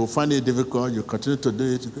 You will find it difficult. You continue to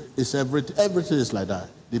do it. It's everything is like that.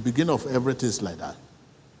 The beginning of everything is like that.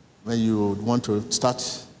 When you want to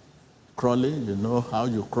start crawling, you know how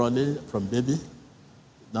you crawling from baby.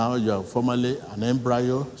 Now you are formally an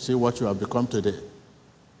embryo. See what you have become today.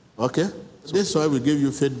 Okay? This is why we give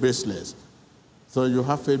you faith bracelets. So you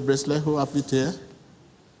have faith bracelet. Who have it here?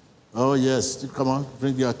 Oh, yes. Come on,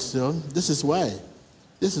 bring your attention. This is why.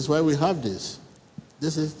 This is why we have this.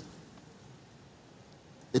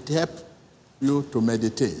 It helps you to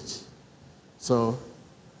meditate. So,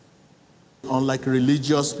 unlike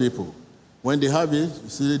religious people, when they have it, you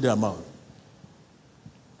see their mouth.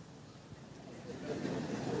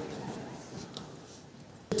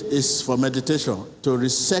 It is for meditation, to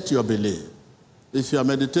reset your belief. If you are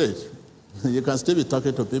meditating, you can still be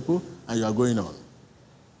talking to people and you are going on.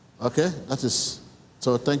 Okay? That is,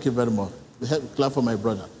 so thank you very much. Clap for my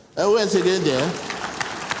brother. Who else again there?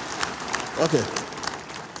 Okay.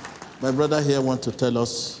 My brother here wants to tell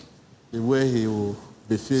us the way he will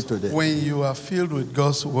be filled today. When you are filled with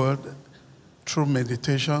God's word through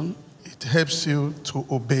meditation, it helps you to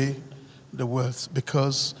obey the words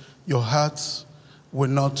because your heart will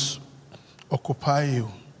not occupy you.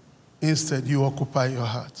 Instead, you occupy your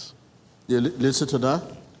heart. You listen to that?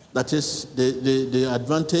 That is, the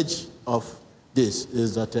advantage of this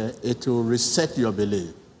is that it will reset your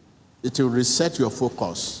belief. It will reset your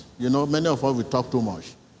focus. You know, many of us, we talk too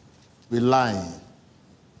much. We lie.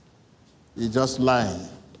 We just lie.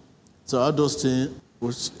 So all those things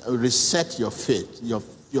will reset your faith,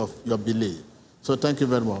 your belief. So thank you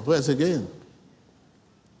very much. Who else again?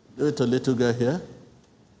 Give it to a little girl here.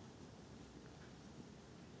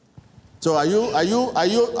 So are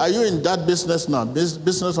you in that business now?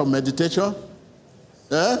 Business of meditation?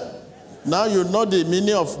 Yeah? Now you know the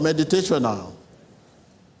meaning of meditation now.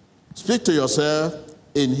 Speak to yourself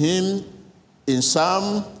in hymn, in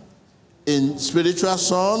psalm, in spiritual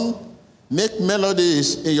song. Make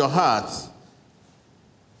melodies in your heart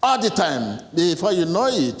all the time. Before you know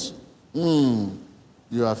it,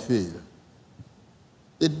 you are filled.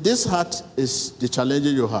 This heart is the challenge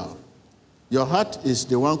you have. Your heart is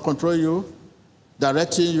the one controlling you,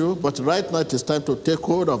 directing you, but right now it is time to take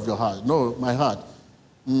hold of your heart. No, my heart,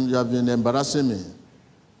 you have been embarrassing me.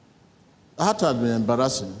 The heart has been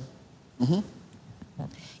embarrassing.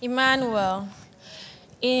 Emmanuel,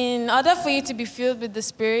 in order for you to be filled with the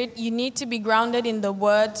Spirit, you need to be grounded in the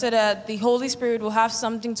Word so that the Holy Spirit will have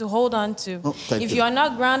something to hold on to. If you are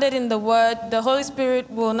not grounded in the Word, the Holy Spirit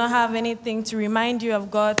will not have anything to remind you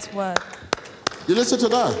of God's Word. You listen to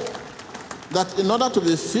that? That in order to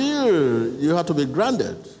be filled, you have to be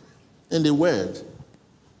grounded in the Word.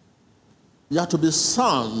 You have to be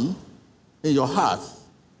sound in your heart.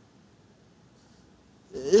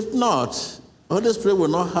 If not, Holy Spirit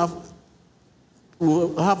will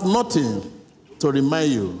have nothing to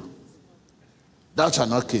remind you. Thou shalt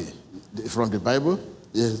not kill. From the Bible,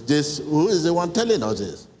 is this, who is the one telling us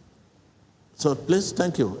this? So please,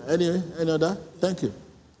 thank you. Any other? Thank you.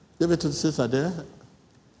 Give it to the sister there.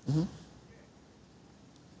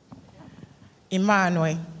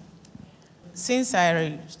 Emmanuel, since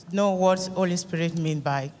I know what Holy Spirit means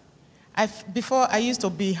by, before I used to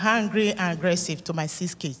be hungry and aggressive to my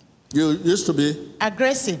 6 kids. You used to be?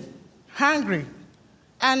 Aggressive, hungry.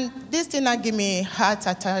 And this thing now give me heart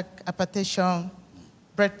attack, hypertension,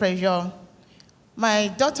 blood pressure. My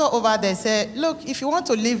daughter over there said, look, if you want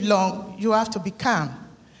to live long, you have to be calm.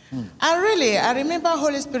 And really, I remember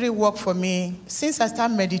Holy Spirit work for me since I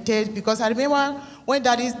started meditate, because I remember when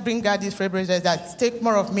daddies bring out these phrases that take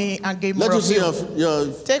more of me and give more of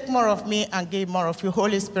you. Take more of me and give more of you,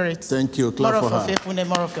 Holy Spirit. Thank you. Clap more for of your her. faithfulness,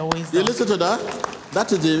 more of your wisdom. You listen to that?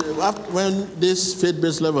 That is when this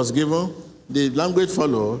faith-based love was given, the language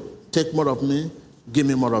follow, take more of me, give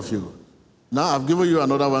me more of you. Now I've given you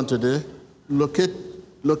another one today.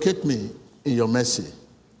 Locate me in your mercy.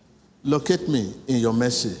 Locate me in your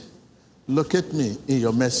mercy. Locate me in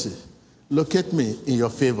your mercy. Locate me in your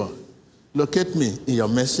favor. Locate me in your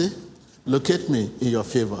mercy. Locate me in your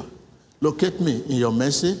favor. Locate me in your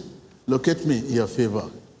mercy. Locate me in your favor.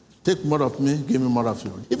 Take more of me, give me more of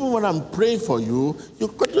you. Even when I'm praying for you, you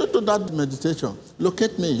continue to that meditation.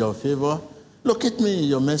 Locate me in your favor. Locate me in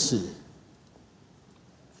your mercy.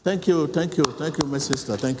 Thank you, my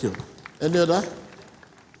sister. Thank you. Any other?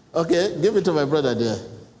 Okay, give it to my brother there.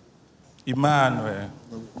 Emmanuel.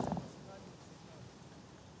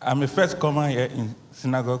 I'm a first comer here in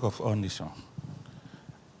Synagogue of All Nations.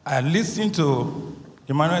 I listen to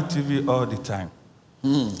Emmanuel TV all the time.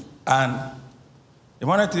 And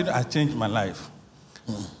Emmanuel TV has changed my life.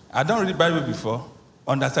 I don't read the Bible before,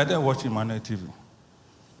 and I started watching Emmanuel TV.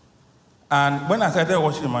 And when I started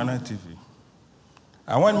watching Emmanuel TV,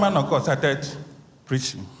 and when man of God started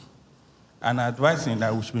preaching, and advising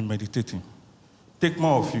that we should be meditating, take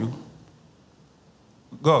more of you.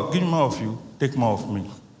 God, give me more of you, take more of me.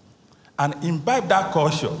 And imbibe that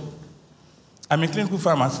culture. I'm a clinical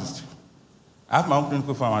pharmacist. I have my own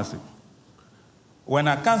clinical pharmacy. When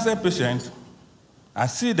I counsel patients, I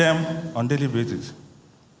see them on a daily basis.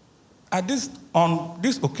 On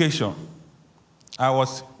this occasion, I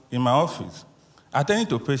was in my office attending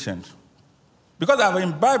to patients because I've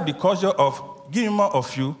imbibed the culture of giving more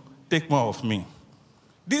of you, take more of me.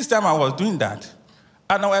 This time I was doing that,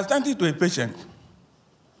 and I was attending to a patient,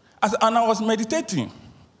 and I was meditating.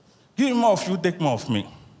 Give more of you, take more of me.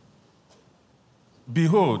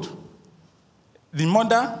 Behold, the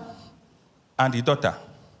mother and the daughter.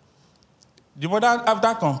 The mother,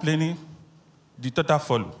 after complaining, the daughter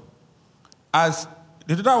followed. As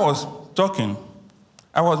the daughter was talking,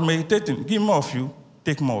 I was meditating. Give more of you,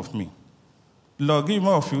 take more of me. Lord, give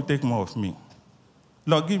more of you, take more of me.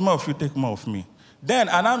 Lord, give more of you, take more of me. Then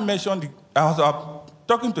I now mentioned, I was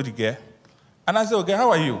talking to the girl, and I said, okay, how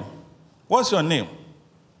are you? What's your name?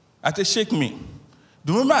 I said, shake me.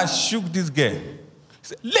 The moment I shook this girl, he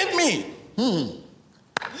said, leave me.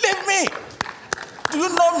 Leave me. Do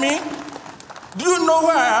you know me? Do you know who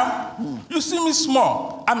I am? You see me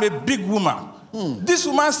small. I'm a big woman. This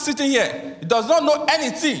woman sitting here does not know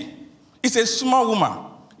anything. It's a small woman.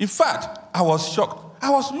 In fact, I was shocked. I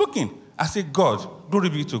was looking. I said, God, glory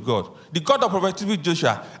be to God. The God of prophecy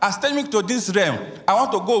Joshua has taken me to this realm. I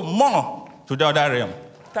want to go more to the other realm.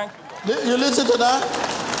 Thank you. You listen to that?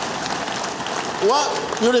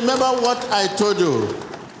 What, you remember what I told you?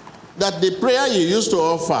 That the prayer you used to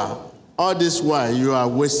offer, all this while, you are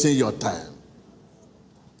wasting your time.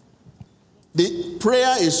 The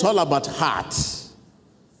prayer is all about heart,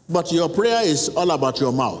 but your prayer is all about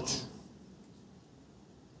your mouth.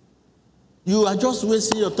 You are just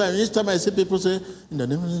wasting your time. Each time I see people say, in the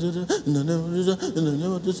name of Jesus, in the name of Jesus, in the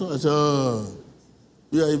name of Jesus, I say, oh.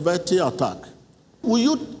 You are inviting attack. Will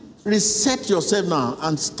you reset yourself now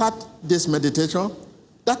and start this meditation?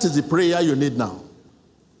 That is the prayer you need now.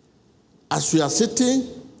 As you are sitting,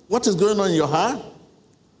 what is going on in your heart?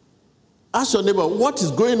 Ask your neighbor, what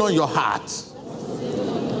is going on in your heart?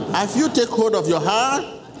 If you take hold of your heart,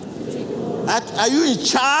 are you in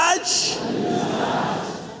charge?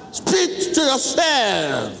 Speak to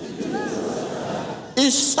yourself.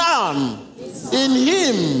 In psalm, in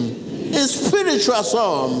hymn, in spiritual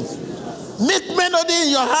songs. Make melody in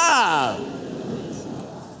your heart.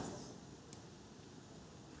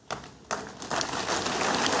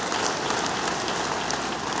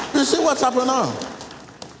 You see what's happening now?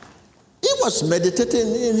 He was meditating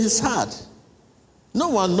in his heart. No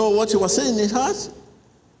one knows what he was saying in his heart,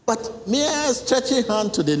 but mere stretching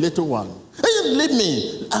hand to the little one. Hey, leave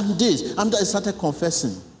me. I'm this. I'm that. He started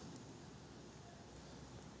confessing.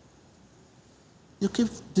 You keep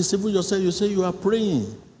deceiving yourself. You say you are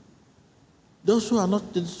praying. Those who are not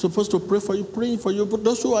supposed to pray for you, praying for you. But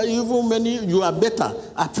those who are even many, you are better,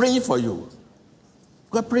 are praying for you.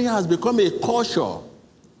 Because prayer has become a culture,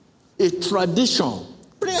 a tradition.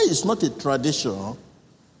 Prayer is not a tradition.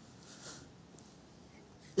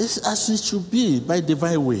 It's as it should be by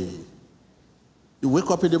divine way. You wake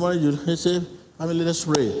up in the morning, you say, family, let's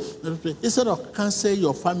pray. Instead of cancel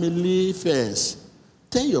your family first,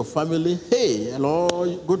 tell your family, hey,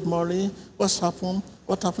 hello, good morning, what's happened?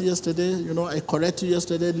 What happened yesterday? You know, I corrected you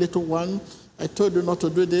yesterday, little one. I told you not to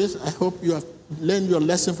do this. I hope you have learned your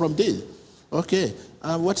lesson from this. Okay,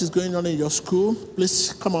 what is going on in your school?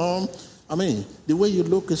 Please, come on. I mean, the way you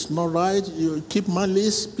look is not right. You keep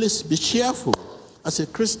malice. Please be cheerful. As a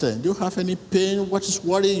Christian, do you have any pain? What is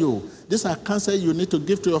worrying you? These are counsel you need to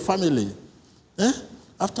give to your family.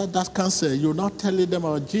 After that counsel, you're not telling them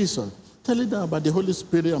about Jesus. Telling them about the Holy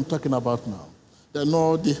Spirit I'm talking about now. They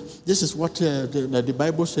know this is what the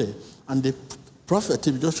Bible says. And the prophet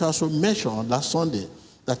Joshua also mentioned last Sunday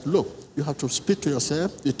that, look, you have to speak to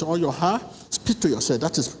yourself with all your heart. Speak to yourself.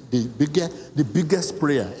 That is the biggest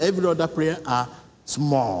prayer. Every other prayer are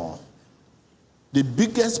small. The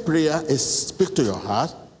biggest prayer is speak to your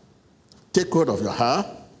heart. Take hold of your heart.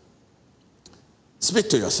 Speak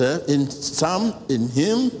to yourself in psalm, in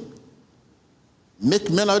hymn. Make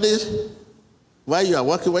melodies. While you are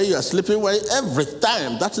working, while you are sleeping, every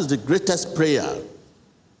time. That is the greatest prayer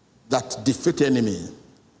that defeats the enemy,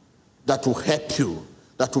 that will help you,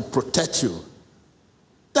 that will protect you.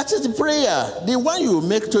 That is the prayer, the one you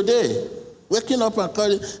make today. Waking up and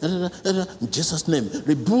calling, in Jesus' name,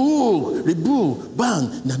 rebuke,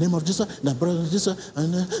 bang, in the name of Jesus, in the brother of Jesus,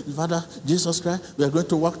 and Father, Jesus Christ, we are going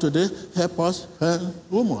to work today, help us.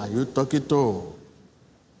 Whom are you talking to?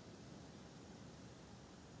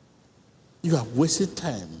 You have wasted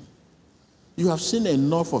time. You have seen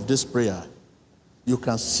enough of this prayer. You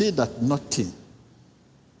can see that nothing.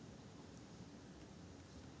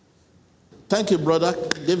 Thank you, brother.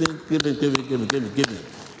 Give him.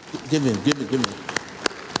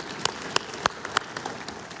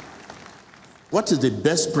 What is the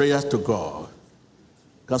best prayer to God?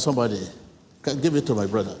 Can somebody give it to my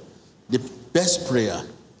brother? The best prayer.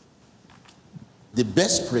 The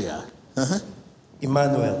best prayer.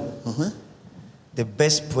 Emmanuel. The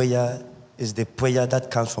best prayer is the prayer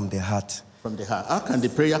that comes from the heart. From the heart. How can the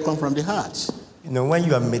prayer come from the heart? You know, when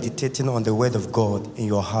you are meditating on the word of God in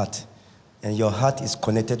your heart, and your heart is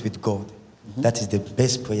connected with God, that is the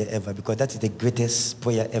best prayer ever, because that is the greatest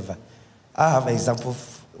prayer ever. I have an example.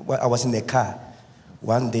 I was in a car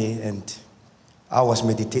one day, and I was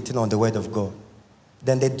meditating on the word of God.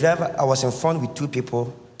 Then the driver, I was in front with two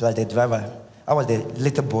people, plus the driver. I was the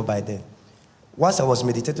little boy by then. Once I was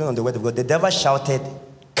meditating on the word of God, the devil shouted,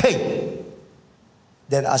 "Cain!"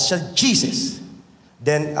 Then I said, "Jesus!"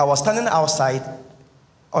 Then I was standing outside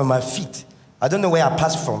on my feet. I don't know where I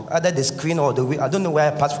passed from, either the screen or the way. I don't know where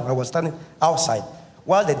I passed from. I was standing outside.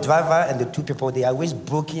 While the driver and the two people, they are always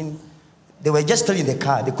broken. They were just still in the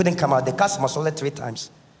car. They couldn't come out. The car smashed 3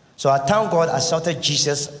 times. So I thank God I shouted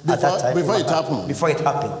Jesus at that time. Before it happened? Before it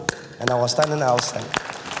happened. And I was standing outside.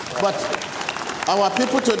 But our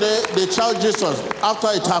people today, they shout Jesus after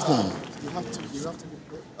it happened. You have to be brave.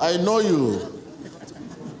 I know you.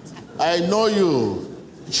 I know you.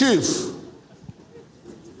 Chief,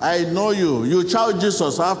 I know you. You shout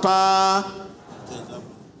Jesus after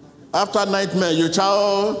nightmare. You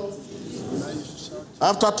shout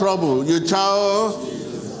after trouble. You shout.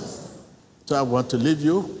 So I want to leave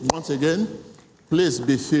you once again. Please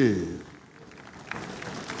be filled.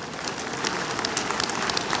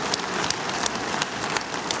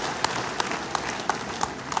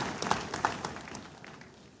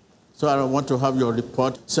 So I want to have your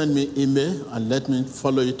report. Send me email and let me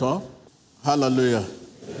follow it up. Hallelujah.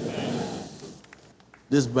 Amen.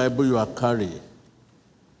 This Bible you are carrying,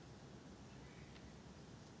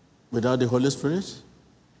 without the Holy Spirit,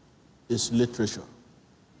 is literature.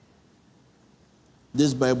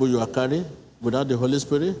 This Bible you are carrying, without the Holy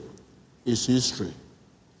Spirit, is history.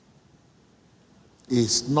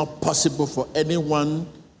 It's not possible for anyone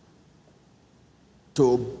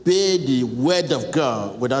to obey the word of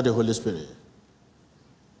God without the Holy Spirit.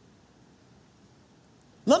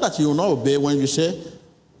 Not that you will not obey when you say,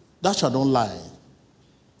 thou shalt not lie.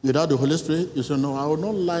 Without the Holy Spirit, you say, no, I will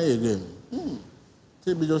not lie again.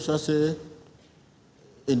 T.B. Joshua say,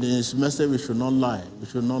 in his message, we should not lie. We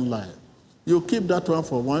should not lie. You keep that one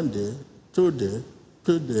for 1 day, 2 days,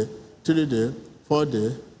 2 days, 3 days, 4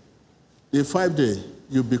 days. In 5 days,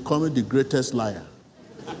 you become the greatest liar.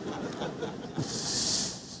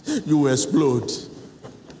 You will explode.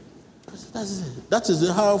 That is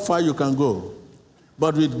how far you can go.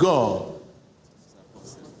 But with God,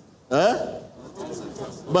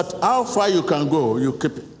 but how far you can go, you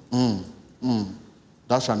keep it.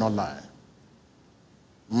 Thou shalt not lie.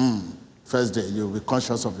 First day, you'll be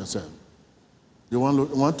conscious of yourself. You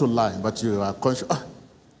want to lie, but you are conscious.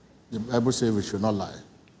 The Bible says we should not lie.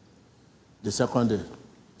 The second day,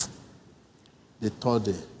 the third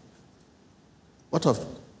day. What of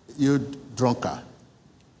you drunkard?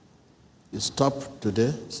 You stop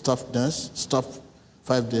today, stop next, stop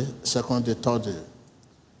 5 days, second day, third day.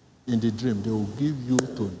 In the dream, they will give you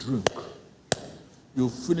to drink. You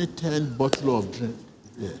finish 10 bottles of drink.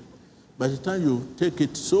 Yeah. By the time you take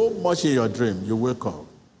it so much in your dream, you wake up.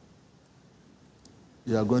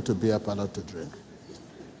 You are going to be allowed to drink.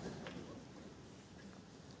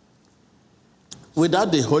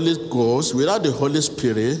 Without the Holy Ghost, without the Holy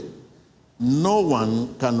Spirit, no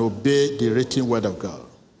one can obey the written word of God.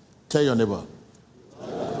 Tell your neighbor.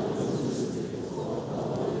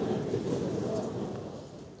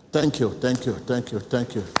 Thank you, thank you, thank you,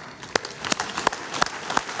 thank you.